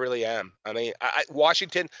tonight. I really am. I mean,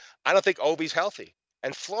 Washington, I don't think Ovi's healthy.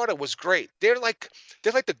 And Florida was great. They're like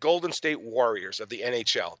the Golden State Warriors of the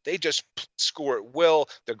NHL. They just score at will.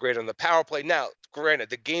 They're great on the power play. Now, granted,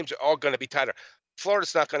 the games are all going to be tighter.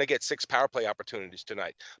 Florida's not going to get 6 power play opportunities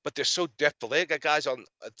tonight, but they're so depthful. They got guys on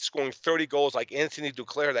scoring 30 goals like Anthony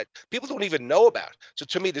Duclair that people don't even know about. So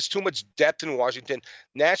to me, there's too much depth in Washington.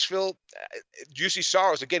 Nashville, Juicy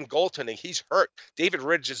Saros, again, goaltending. He's hurt. David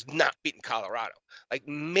Ridge is not beating Colorado. Like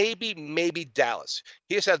maybe Dallas.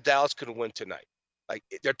 Here's how Dallas could win tonight. Like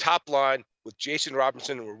their top line with Jason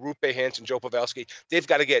Robinson and Rupe Hansen, Joe Pavelski, they've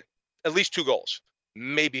got to get at least 2 goals,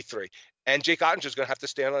 maybe 3. And Jake Ottinger's going to have to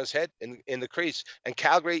stand on his head in the crease. And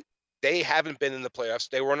Calgary, they haven't been in the playoffs.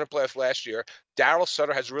 They were in the playoffs last year. Darryl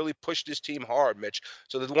Sutter has really pushed his team hard, Mitch.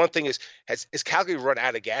 So the one thing is Calgary run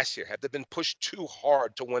out of gas here? Have they been pushed too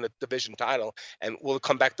hard to win a division title? And will it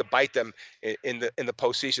come back to bite them in the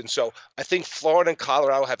postseason? So I think Florida and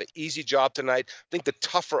Colorado have an easy job tonight. I think the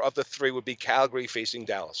tougher of the 3 would be Calgary facing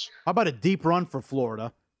Dallas. How about a deep run for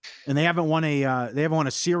Florida? And they haven't won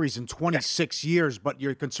a series in 26 years. But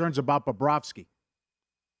your concerns about Bobrovsky?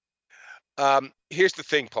 Here's the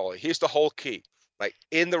thing, Paulie. Here's the whole key. Like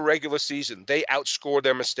in the regular season, they outscore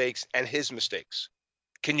their mistakes and his mistakes.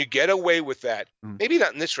 Can you get away with that? Maybe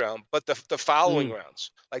not in this round, but the following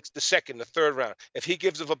rounds, like the second, the third round. If he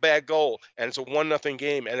gives up a bad goal and it's a 1-0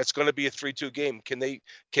 game and it's going to be a 3-2 game, can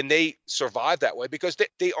they survive that way? Because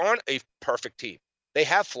they aren't a perfect team. They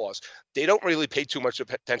have flaws. They don't really pay too much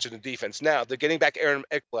attention to defense. Now they're getting back Aaron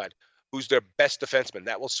Ekblad, who's their best defenseman.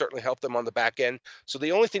 That will certainly help them on the back end. So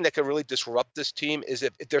the only thing that can really disrupt this team is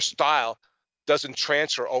if their style doesn't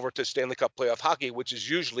transfer over to Stanley Cup playoff hockey, which is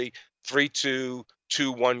usually 3-2,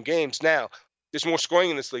 2-1 games. Now, there's more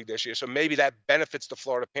scoring in this league this year, so maybe that benefits the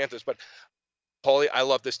Florida Panthers. But, Paulie, I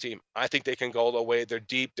love this team. I think they can go the way. They're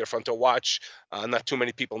deep. They're fun to watch. Not too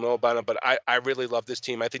many people know about them, but I really love this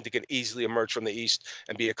team. I think they can easily emerge from the East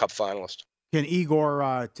and be a Cup finalist. Can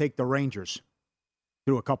Igor take the Rangers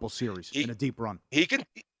through a couple series in a deep run? He can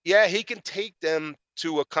take them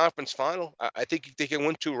to a conference final. I think they can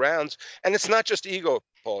win 2 rounds. And it's not just Igor,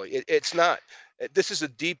 Paulie. It's not. This is a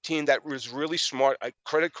deep team that was really smart. I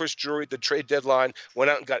credit Chris Drury at the trade deadline, went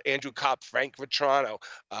out and got Andrew Kopp, Frank Vetrano,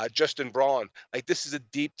 Justin Braun. Like, this is a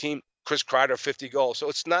deep team. Chris Kreider, 50 goals. So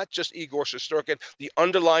it's not just Igor Shesterkin. The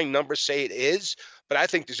underlying numbers say it is, but I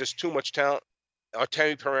think there's just too much talent.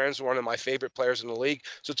 Artemi Panarin is one of my favorite players in the league.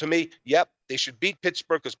 So to me, yep, they should beat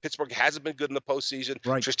Pittsburgh because Pittsburgh hasn't been good in the postseason.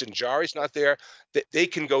 Right. Tristan Jarry's not there. They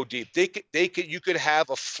can go deep. You could have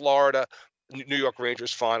a Florida New York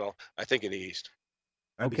Rangers final, I think, in the East.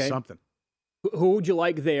 That'd be something. Who would you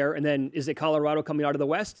like there? And then is it Colorado coming out of the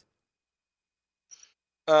West?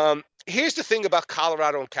 Here's the thing about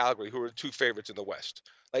Colorado and Calgary, who are the 2 favorites in the West.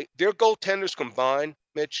 Like, their goaltenders combined,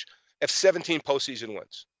 Mitch, have 17 postseason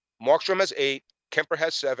wins. Markstrom has 8, Kemper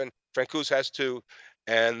has 7, Francouz has 2,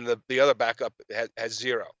 and the other backup has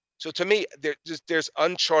 0. So to me, there's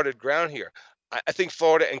uncharted ground here. I think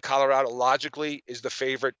Florida and Colorado logically is the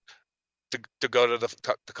favorite to go to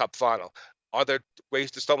the Cup final. Are there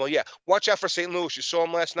ways to stumble? Yeah. Watch out for St. Louis. You saw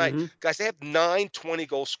them last night. Guys, they have 9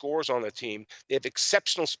 20-goal scorers on their team. They have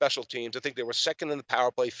exceptional special teams. I think they were 2nd in the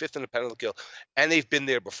power play, 5th in the penalty kill, and they've been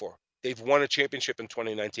there before. They've won a championship in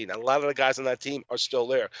 2019. And a lot of the guys on that team are still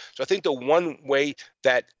there. So I think the one way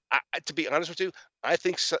that, to be honest with you, I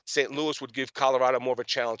think St. Louis would give Colorado more of a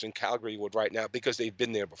challenge than Calgary would right now because they've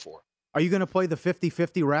been there before. Are you going to play the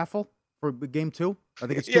 50-50 raffle for Game 2? I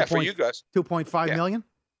think it's for you guys. $2.5 million?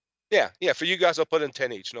 Yeah. For you guys, I'll put in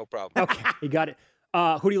 10 each. No problem. Okay, you got it.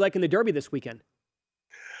 Who do you like in the Derby this weekend?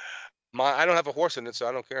 I don't have a horse in it, so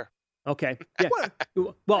I don't care. Okay. Yeah.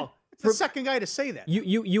 Well, it's the second guy to say that.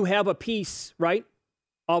 You have a piece, right,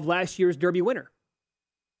 of last year's Derby winner.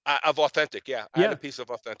 Of Authentic, yeah. I had a piece of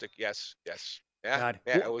Authentic. Yes. Yeah. God.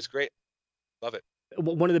 Yeah, it was great. Love it.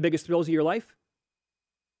 One of the biggest thrills of your life?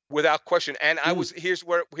 Without question. And here's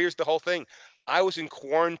the whole thing. I was in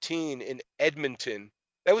quarantine in Edmonton.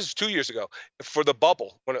 That was 2 years ago for the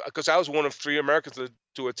bubble, because I was one of 3 Americans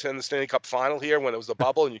to attend the Stanley Cup final here when it was the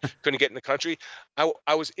bubble and you couldn't get in the country.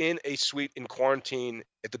 I was in a suite in quarantine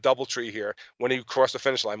at the DoubleTree here when he crossed the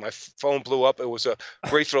finish line. My phone blew up. It was a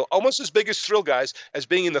great thrill, almost as big as thrill, guys, as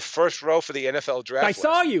being in the first row for the NFL draft. I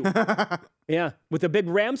saw you. Yeah, with a big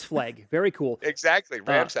Rams flag. Very cool. Exactly,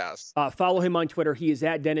 Rams house. Follow him on Twitter. He is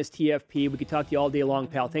at Dennis TFP. We could talk to you all day long,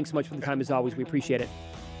 pal. Thanks so much for the time as always. We appreciate it.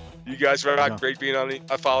 You guys are great being on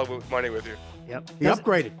I follow money with you. Yep. He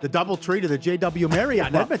upgraded the DoubleTree to the JW Marriott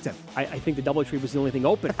in Edmonton. I think the DoubleTree was the only thing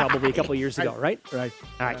open probably a couple of years ago, right? Right.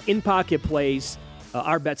 All right. In Pocket plays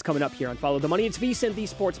our bets coming up here on Follow the Money. It's VSiN, the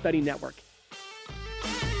Sports Betting Network.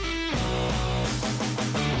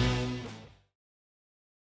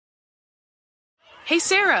 Hey,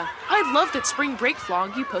 Sarah, I love that spring break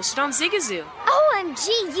vlog you posted on Zigazoo.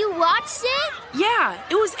 OMG, you watched it? Yeah,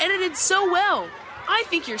 it was edited so well. I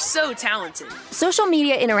think you're so talented. Social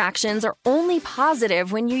media interactions are only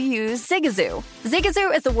positive when you use Zigazoo.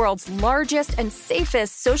 Zigazoo is the world's largest and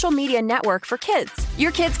safest social media network for kids.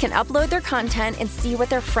 Your kids can upload their content and see what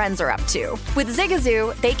their friends are up to. With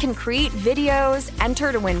Zigazoo, they can create videos,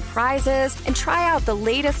 enter to win prizes, and try out the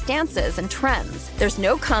latest dances and trends. There's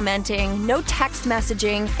no commenting, no text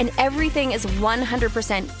messaging, and everything is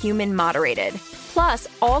 100% human moderated. Plus,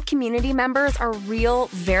 all community members are real,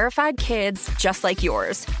 verified kids just like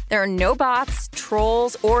yours. There are no bots,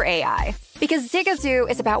 trolls, or AI. Because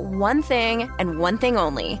Zigazoo is about one thing and one thing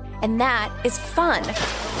only, and that is fun.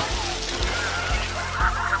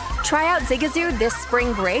 Try out Zigazoo this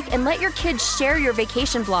spring break and let your kids share your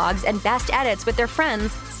vacation vlogs and best edits with their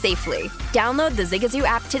friends safely. Download the Zigazoo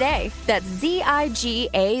app today. That's Zigazoo.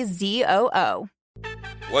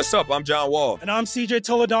 What's up? I'm John Wall. And I'm CJ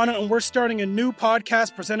Toledano, and we're starting a new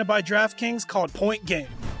podcast presented by DraftKings called Point Game.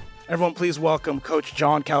 Everyone, please welcome Coach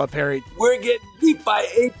John Calipari. We're getting beat by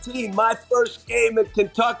 18. My first game in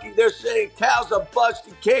Kentucky, they're saying Cal's a bust.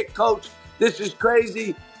 He can't coach. This is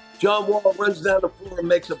crazy. John Wall runs down the floor and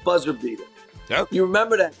makes a buzzer beater. Yep. You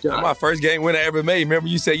remember that, John? That's my first game winner I ever made. Remember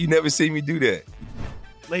you said you never seen me do that.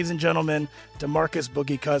 Ladies and gentlemen, DeMarcus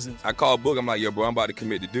Boogie Cousins. I called Boog. I'm like, yo, bro, I'm about to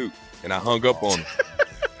commit to Duke. And I hung up on him.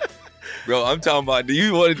 Bro, I'm talking about, do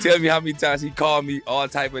you want to tell me how many times he called me all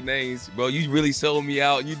type of names? Bro, you really sold me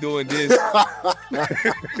out. You doing this.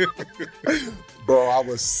 Bro, I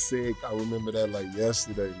was sick. I remember that like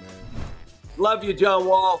yesterday, man. Love you, John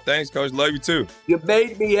Wall. Thanks, Coach. Love you, too. You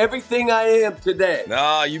made me everything I am today.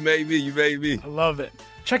 Nah, you made me. I love it.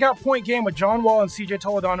 Check out Point Game with John Wall and CJ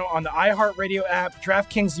Toledano on the iHeartRadio app,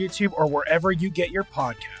 DraftKings YouTube, or wherever you get your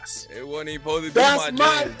podcasts. It wasn't even supposed to be That's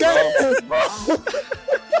my dance, bro.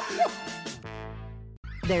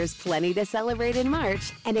 There's plenty to celebrate in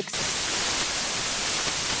March and National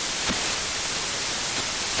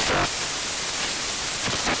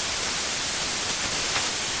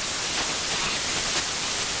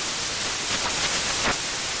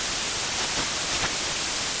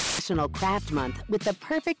Craft Month with the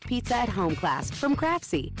perfect pizza at home class from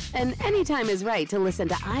Craftsy. And anytime is right to listen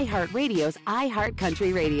to iHeartRadio's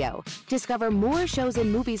iHeartCountry Radio. Discover more shows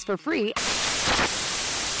and movies for free.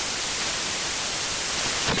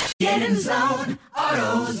 Get in the zone,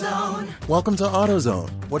 AutoZone. Welcome to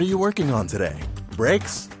AutoZone. What are you working on today?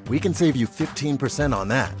 Brakes? We can save you 15% on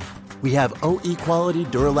that. We have OE quality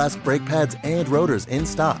Duralast brake pads and rotors in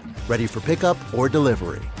stock, ready for pickup or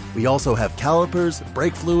delivery. We also have calipers,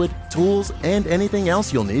 brake fluid, tools, and anything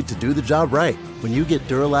else you'll need to do the job right. When you get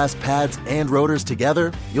Duralast pads and rotors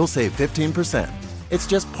together, you'll save 15%. It's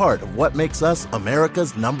just part of what makes us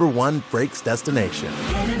America's #1 brakes destination.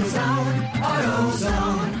 Get in the zone,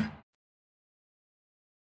 AutoZone.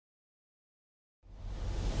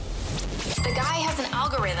 The guy has an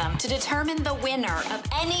algorithm to determine the winner of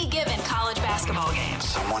any given college basketball game.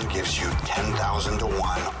 Someone gives you 10,000 to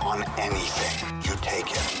 1 on anything. You take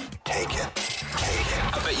it. Take it. Take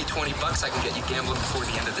it. I bet you $20 I can get you gambling before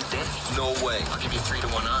the end of the day. No way. I'll give you 3 to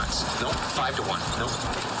 1 odds. Nope. 5 to 1. Nope.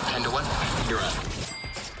 10 to 1. You're up.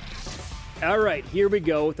 All right, here we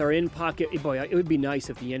go with our in-pocket. Boy, it would be nice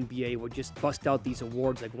if the NBA would just bust out these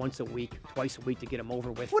awards like once a week, twice a week to get them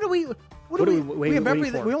over with. What do we have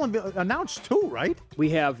everything. We only announced 2, right? We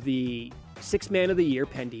have the Sixth Man of the Year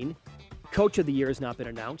pending. Coach of the Year has not been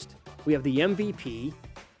announced. We have the MVP.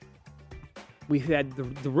 We've had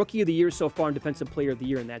the Rookie of the Year so far and Defensive Player of the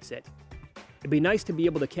Year, and that's it. It'd be nice to be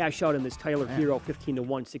able to cash out on this Tyler Hero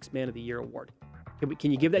 15-1 Sixth Man of the Year award.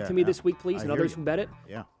 Can you give that to me this week, please, and others can bet it?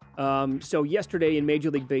 Yeah. So yesterday in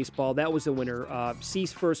Major League Baseball, that was the winner.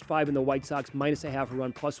 Cease first 5 in the White Sox, -0.5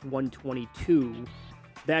 run, +122.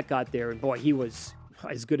 That got there, and boy, he was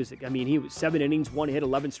as good as it. I mean, he was 7 innings, 1 hit,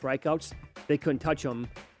 11 strikeouts. They couldn't touch him,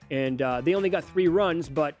 and they only got 3 runs.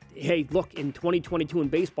 But hey, look, in 2022 in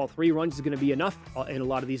baseball, 3 runs is going to be enough in a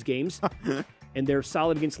lot of these games. And they're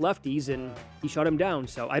solid against lefties, and he shut him down.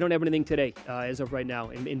 So I don't have anything today, as of right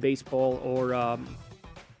now, in baseball or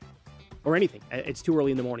anything. It's too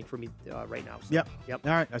early in the morning for me right now. So, Yep. All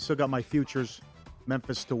right. I still got my futures.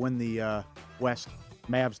 Memphis to win the West.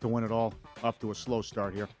 Mavs to win it all. Off to a slow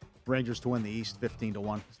start here. Rangers to win the East,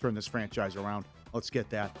 15-1. Let's turn this franchise around. Let's get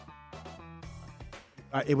that.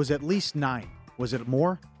 It was at least 9. Was it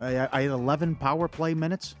more? I had 11 power play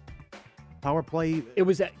minutes. Power play. It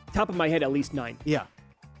was at top of my head at least 9. Yeah.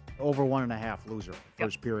 Over 1.5 loser.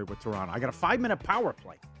 First period with Toronto. I got a 5-minute power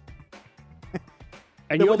play.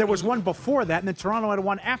 And there was one before that, and then Toronto had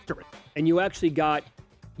one after it. And you had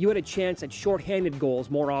a chance at shorthanded goals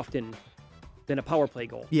more often than a power play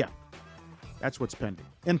goal. Yeah. That's what's pending.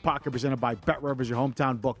 In Pocket presented by BetRivers, your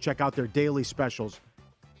hometown book. Check out their daily specials.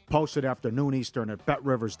 Posted after noon Eastern at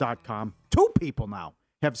BetRivers.com. 2 people now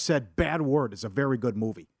have said Bad Word is a very good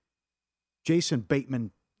movie. Jason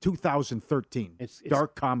Bateman, 2013. It's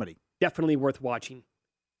dark comedy. Definitely worth watching.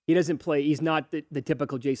 He's not the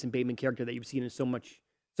typical Jason Bateman character that you've seen in so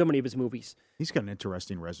many of his movies. He's got an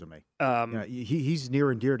interesting resume. He's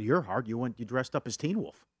near and dear to your heart. You dressed up as Teen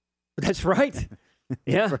Wolf. That's right.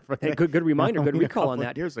 Yeah. Good reminder. Good recall on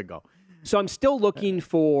that. Years ago. So I'm still looking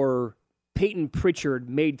for Peyton Pritchard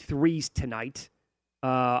made 3s tonight.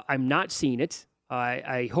 I'm not seeing it.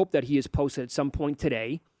 I hope that he is posted at some point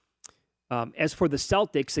today. As for the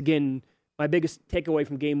Celtics, again, my biggest takeaway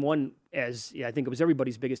from Game 1, I think it was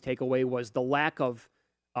everybody's biggest takeaway, was the lack of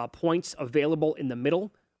points available in the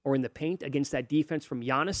middle or in the paint against that defense from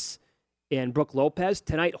Giannis. and Brook Lopez.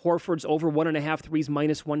 Tonight, Horford's over 1.5 threes,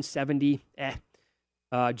 minus 170.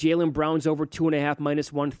 Jaylen Brown's over 2.5,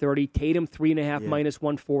 minus 130. Tatum, 3.5, minus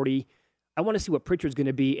 140. I want to see what Pritchard's going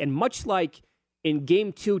to be. And much like in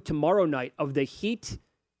Game 2 tomorrow night of the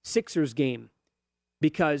Heat-Sixers game,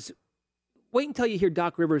 because wait until you hear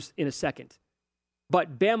Doc Rivers in a second,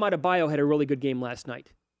 but Bam Adebayo had a really good game last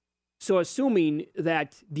night. So assuming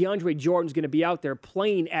that DeAndre Jordan's going to be out there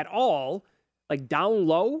playing at all, like down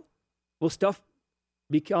low, will stuff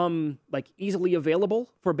become like easily available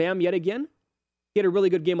for Bam yet again? He had a really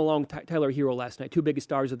good game along Tyler Hero last night, two biggest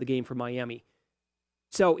stars of the game for Miami.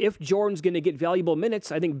 So if Jordan's going to get valuable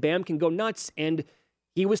minutes, I think Bam can go nuts. And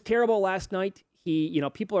he was terrible last night.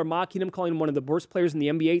 People are mocking him, calling him one of the worst players in the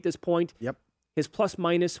NBA at this point. Yep. His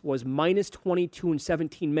plus-minus was minus 22 in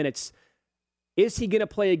 17 minutes. Is he going to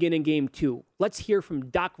play again in Game 2? Let's hear from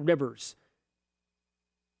Doc Rivers.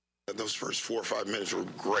 Those first 4 or 5 minutes were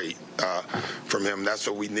great from him. That's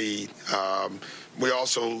what we need.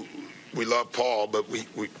 We love Paul, but we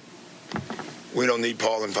don't need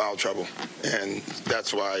Paul in foul trouble, and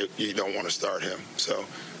that's why you don't want to start him. So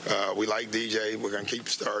we like DJ. We're going to keep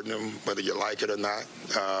starting him, whether you like it or not.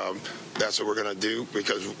 That's what we're going to do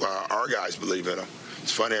because our guys believe in him.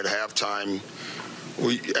 It's funny, at halftime,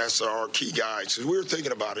 we asked our key guys, because we were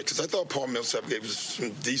thinking about it, because I thought Paul Millsap gave us some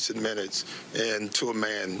decent minutes, and to a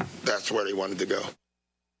man, that's where they wanted to go.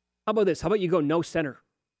 How about this? How about you go no center?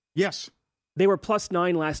 Yes. They were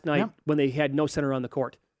 +9 last night when they had no center on the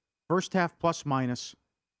court. First half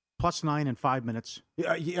 +-9 in 5 minutes.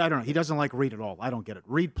 I don't know. He doesn't like Reed at all. I don't get it.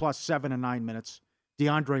 Reed +7 in 9 minutes.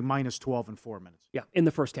 DeAndre -12 in 4 minutes. Yeah, in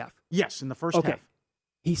the first half. Yes, in the first half.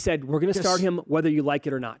 He said, we're going to start him whether you like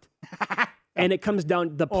it or not. And it comes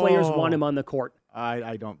down, the players want him on the court.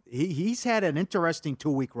 I don't. He's had an interesting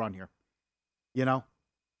 2-week run here.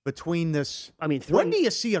 Between this. I mean, when do you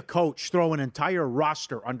see a coach throw an entire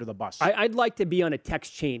roster under the bus? I'd like to be on a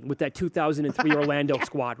text chain with that 2003 Orlando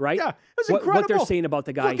squad, right? Yeah, it was incredible. What they're saying about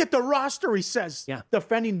the guy. Look at the roster, he says,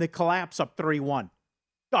 defending the collapse up 3-1.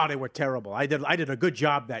 Oh, they were terrible. I did a good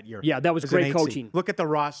job that year. Yeah, that was great coaching. Look at the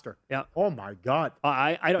roster. Yeah. Oh my God.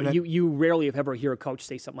 I don't. You rarely have ever hear a coach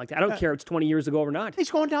say something like that. I don't care if it's 20 years ago or not. He's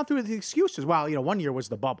going down through the excuses. Well, 1 year was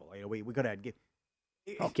the bubble. We could have.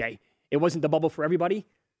 Okay, it wasn't the bubble for everybody.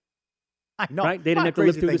 I know. Right? They didn't have to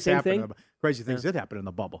live through the same thing. Crazy things did happen in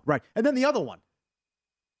the bubble. Right. And then the other one.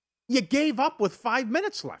 You gave up with 5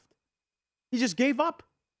 minutes left. You just gave up.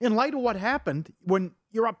 In light of what happened when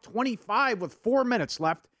you're up 25 with 4 minutes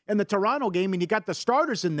left in the Toronto game and you got the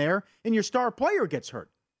starters in there and your star player gets hurt.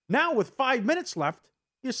 Now with 5 minutes left,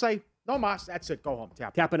 you say, no mas, that's it, go home.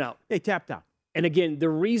 Tapping out. They tapped out. And again, the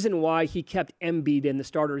reason why he kept Embiid and the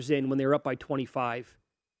starters in when they were up by 25,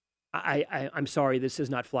 I'm sorry, this does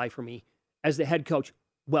not fly for me. As the head coach,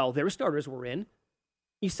 well, their starters were in.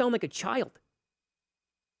 You sound like a child.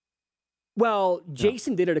 Well,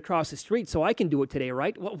 Jason did it across the street, so I can do it today,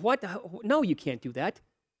 right? What? No, you can't do that.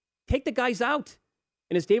 Take the guys out.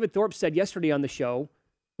 And as David Thorpe said yesterday on the show,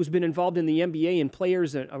 who's been involved in the NBA and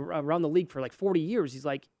players around the league for like 40 years, he's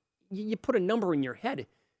like, you put a number in your head.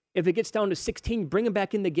 If it gets down to 16, bring him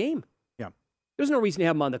back in the game. Yeah. There's no reason to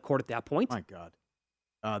have him on the court at that point. My God.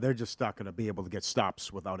 They're just not going to be able to get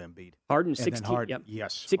stops without Embiid. Harden, 16. Harden, yep.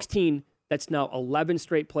 Yes. 16, that's now 11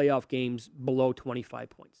 straight playoff games below 25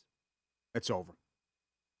 points. It's over.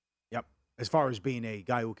 Yep. As far as being a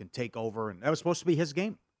guy who can take over, and that was supposed to be his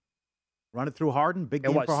game. Run it through Harden, big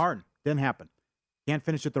game for Harden. Didn't happen. Can't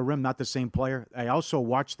finish at the rim, not the same player. I also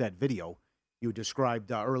watched that video you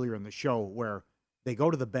described earlier in the show where they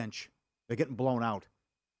go to the bench, they're getting blown out.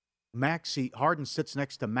 Harden sits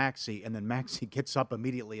next to Maxey, and then Maxey gets up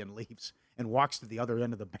immediately and leaves and walks to the other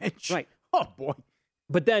end of the bench. Right. Oh, boy.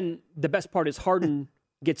 But then the best part is Harden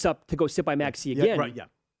gets up to go sit by Maxey again. Yeah, right, yeah.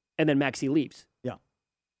 And then Maxey leaves. Yeah.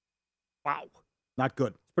 Wow. Not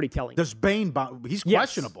good. It's pretty telling. Does Bane he's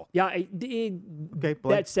questionable. Yeah. Okay,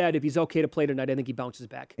 that said, if he's okay to play tonight, I think he bounces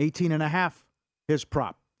back. 18.5, his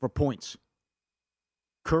prop for points.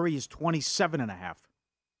 Curry is 27.5.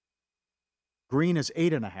 Green is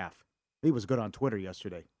 8.5. He was good on Twitter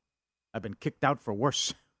yesterday. I've been kicked out for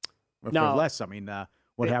worse. Or for less. I mean,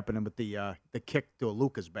 what happened with the kick to a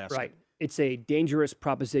Lucas basket. Right. It's a dangerous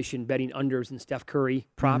proposition betting unders and Steph Curry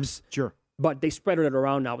props. Mm-hmm. Sure. But they spread it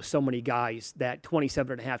around now with so many guys that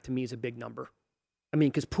 27.5 to me is a big number. I mean,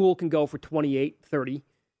 because Poole can go for 28, 30.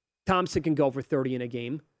 Thompson can go for 30 in a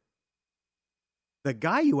game. The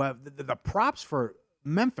guy you have, the props for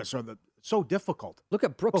Memphis are so difficult. Look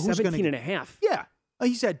at Brooks, 17.5. Yeah.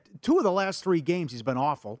 He's had 2 of the last 3 games. He's been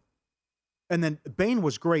awful. And then Bane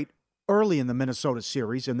was great early in the Minnesota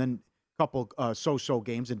series. And then a couple so-so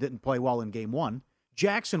games and didn't play well in game 1.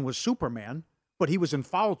 Jackson was Superman, but he was in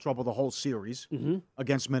foul trouble the whole series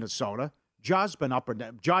against Minnesota. Ja's been up and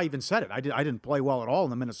down. Ja even said it. I didn't play well at all in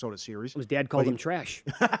the Minnesota series. His dad called him trash.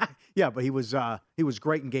 Yeah, but he was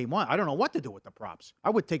great in game 1. I don't know what to do with the props. I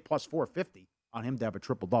would take plus 450 on him to have a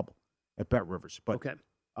triple-double at Bet Rivers. But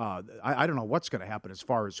I don't know what's going to happen as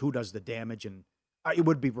far as who does the damage, and it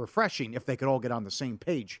would be refreshing if they could all get on the same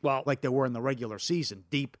page, like they were in the regular season,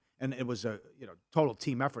 deep, and it was a total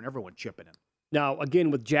team effort and everyone chipping in. Now,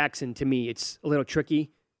 again, with Jackson, to me, it's a little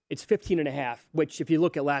tricky. It's 15.5, which if you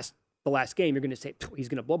look at the last game, you're going to say he's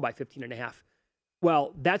going to blow by 15.5.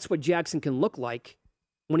 Well, that's what Jackson can look like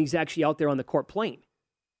when he's actually out there on the court playing.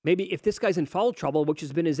 Maybe if this guy's in foul trouble, which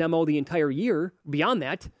has been his MO the entire year, beyond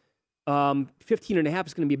that, 15.5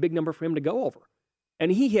 is going to be a big number for him to go over.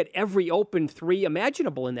 And he hit every open 3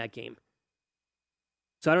 imaginable in that game.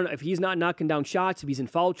 So I don't know if he's not knocking down shots, if he's in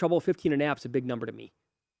foul trouble, 15.5 is a big number to me.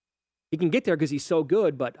 He can get there because he's so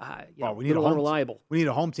good, but we need unreliable. We need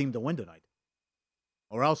a home team to win tonight.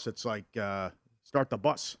 Or else it's like start the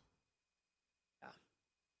bus. Yeah.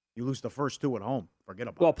 You lose the first 2 at home. Forget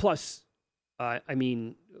about it. Well, plus,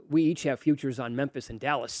 we each have futures on Memphis and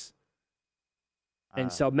Dallas.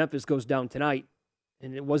 And so Memphis goes down tonight,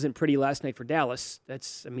 and it wasn't pretty last night for Dallas.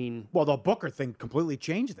 Well, the Booker thing completely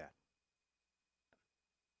changed that.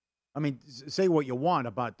 I mean, say what you want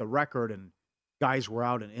about the record and guys were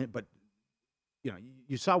out, but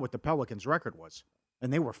you saw what the Pelicans' record was.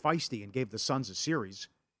 And they were feisty and gave the Suns a series.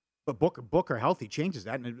 But Booker healthy changes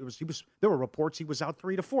that, and there were reports he was out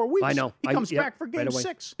 3 to 4 weeks. I know. He comes back for game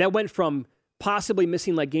 6. That went from possibly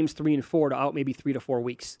missing like games 3 and 4 to out maybe 3 to 4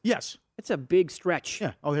 weeks. Yes. It's a big stretch.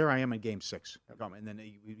 Yeah. Oh, here I am in game 6. And then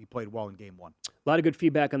he played well in game 1. A lot of good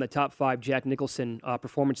feedback on the top 5 Jack Nicholson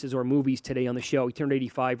performances or movies today on the show. He turned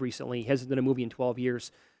 85 recently. He hasn't done a movie in 12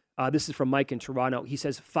 years. This is from Mike in Toronto. He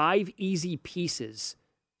says, 5 Easy Pieces.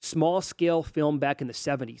 Small-scale film back in the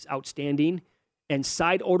 70s. Outstanding. And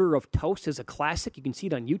Side Order of Toast is a classic. You can see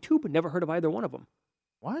it on YouTube. Never heard of either one of them.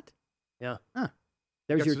 What? Yeah. Huh.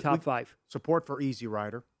 There's your top 5. Support for Easy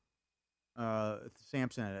Rider.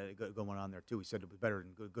 Samson had a good one on there, too. He said it was better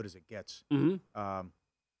than good as it gets. Mm-hmm. I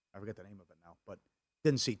forget the name of it now, but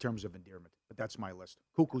didn't see Terms of Endearment. But that's my list.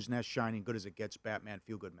 Cuckoo's Nest, Shining, Good as It Gets, Batman,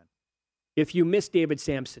 Feel Good Men. If you missed David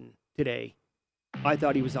Sampson today, I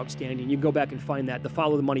thought he was outstanding. You can go back and find that. The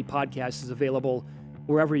Follow the Money podcast is available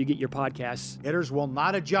wherever you get your podcasts. Hitters will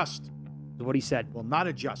not adjust. That's what he said. Will not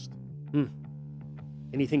adjust.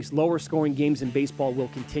 And he thinks lower scoring games in baseball will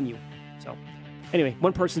continue. So, anyway,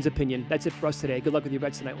 one person's opinion. That's it for us today. Good luck with your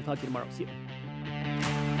bets tonight. We'll talk to you tomorrow. See you.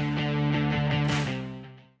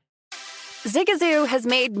 Zigazoo has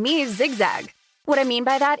made me zigzag. What I mean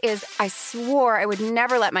by that is I swore I would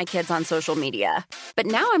never let my kids on social media. But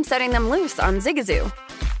now I'm setting them loose on Zigazoo.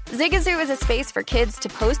 Zigazoo is a space for kids to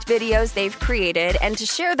post videos they've created and to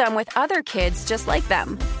share them with other kids just like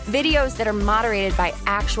them. Videos that are moderated by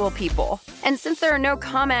actual people. And since there are no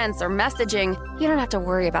comments or messaging, you don't have to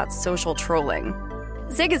worry about social trolling.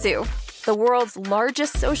 Zigazoo, the world's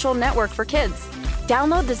largest social network for kids.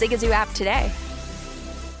 Download the Zigazoo app today.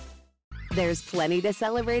 There's plenty to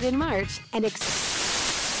celebrate in March and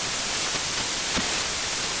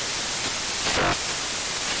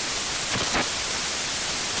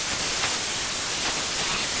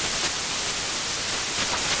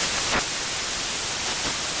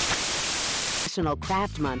National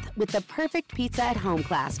Craft Month with the perfect pizza at home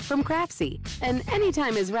class from Craftsy. And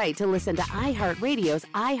anytime is right to listen to iHeartRadio's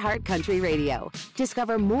iHeartCountry Radio.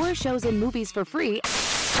 Discover more shows and movies for free.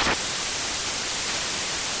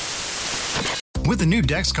 With the new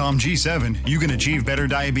Dexcom G7, you can achieve better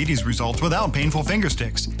diabetes results without painful finger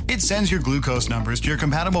sticks. It sends your glucose numbers to your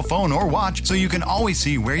compatible phone or watch so you can always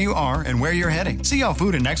see where you are and where you're heading. See how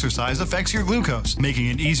food and exercise affects your glucose, making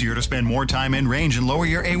it easier to spend more time in range and lower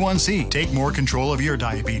your A1C. Take more control of your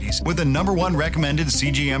diabetes with the #1 recommended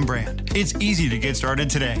CGM brand. It's easy to get started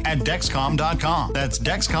today at Dexcom.com. That's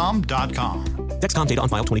Dexcom.com. Dexcom data on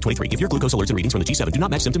file 2023. If your glucose alerts and readings from the G7 do not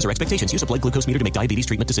match symptoms or expectations, use a blood glucose meter to make diabetes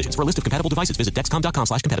treatment decisions. For a list of compatible devices, visit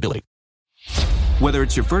Dexcom.com/compatibility. Whether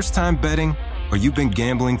it's your first time betting or you've been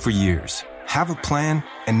gambling for years, have a plan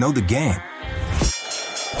and know the game.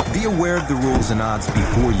 Be aware of the rules and odds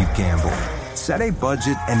before you gamble. Set a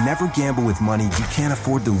budget and never gamble with money you can't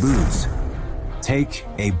afford to lose. Take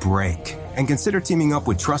a break and consider teaming up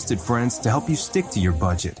with trusted friends to help you stick to your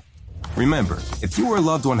budget. Remember, if you or a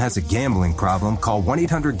loved one has a gambling problem, call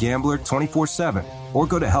 1-800-GAMBLER 24/7 or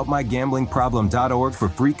go to helpmygamblingproblem.org for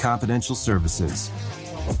free confidential services.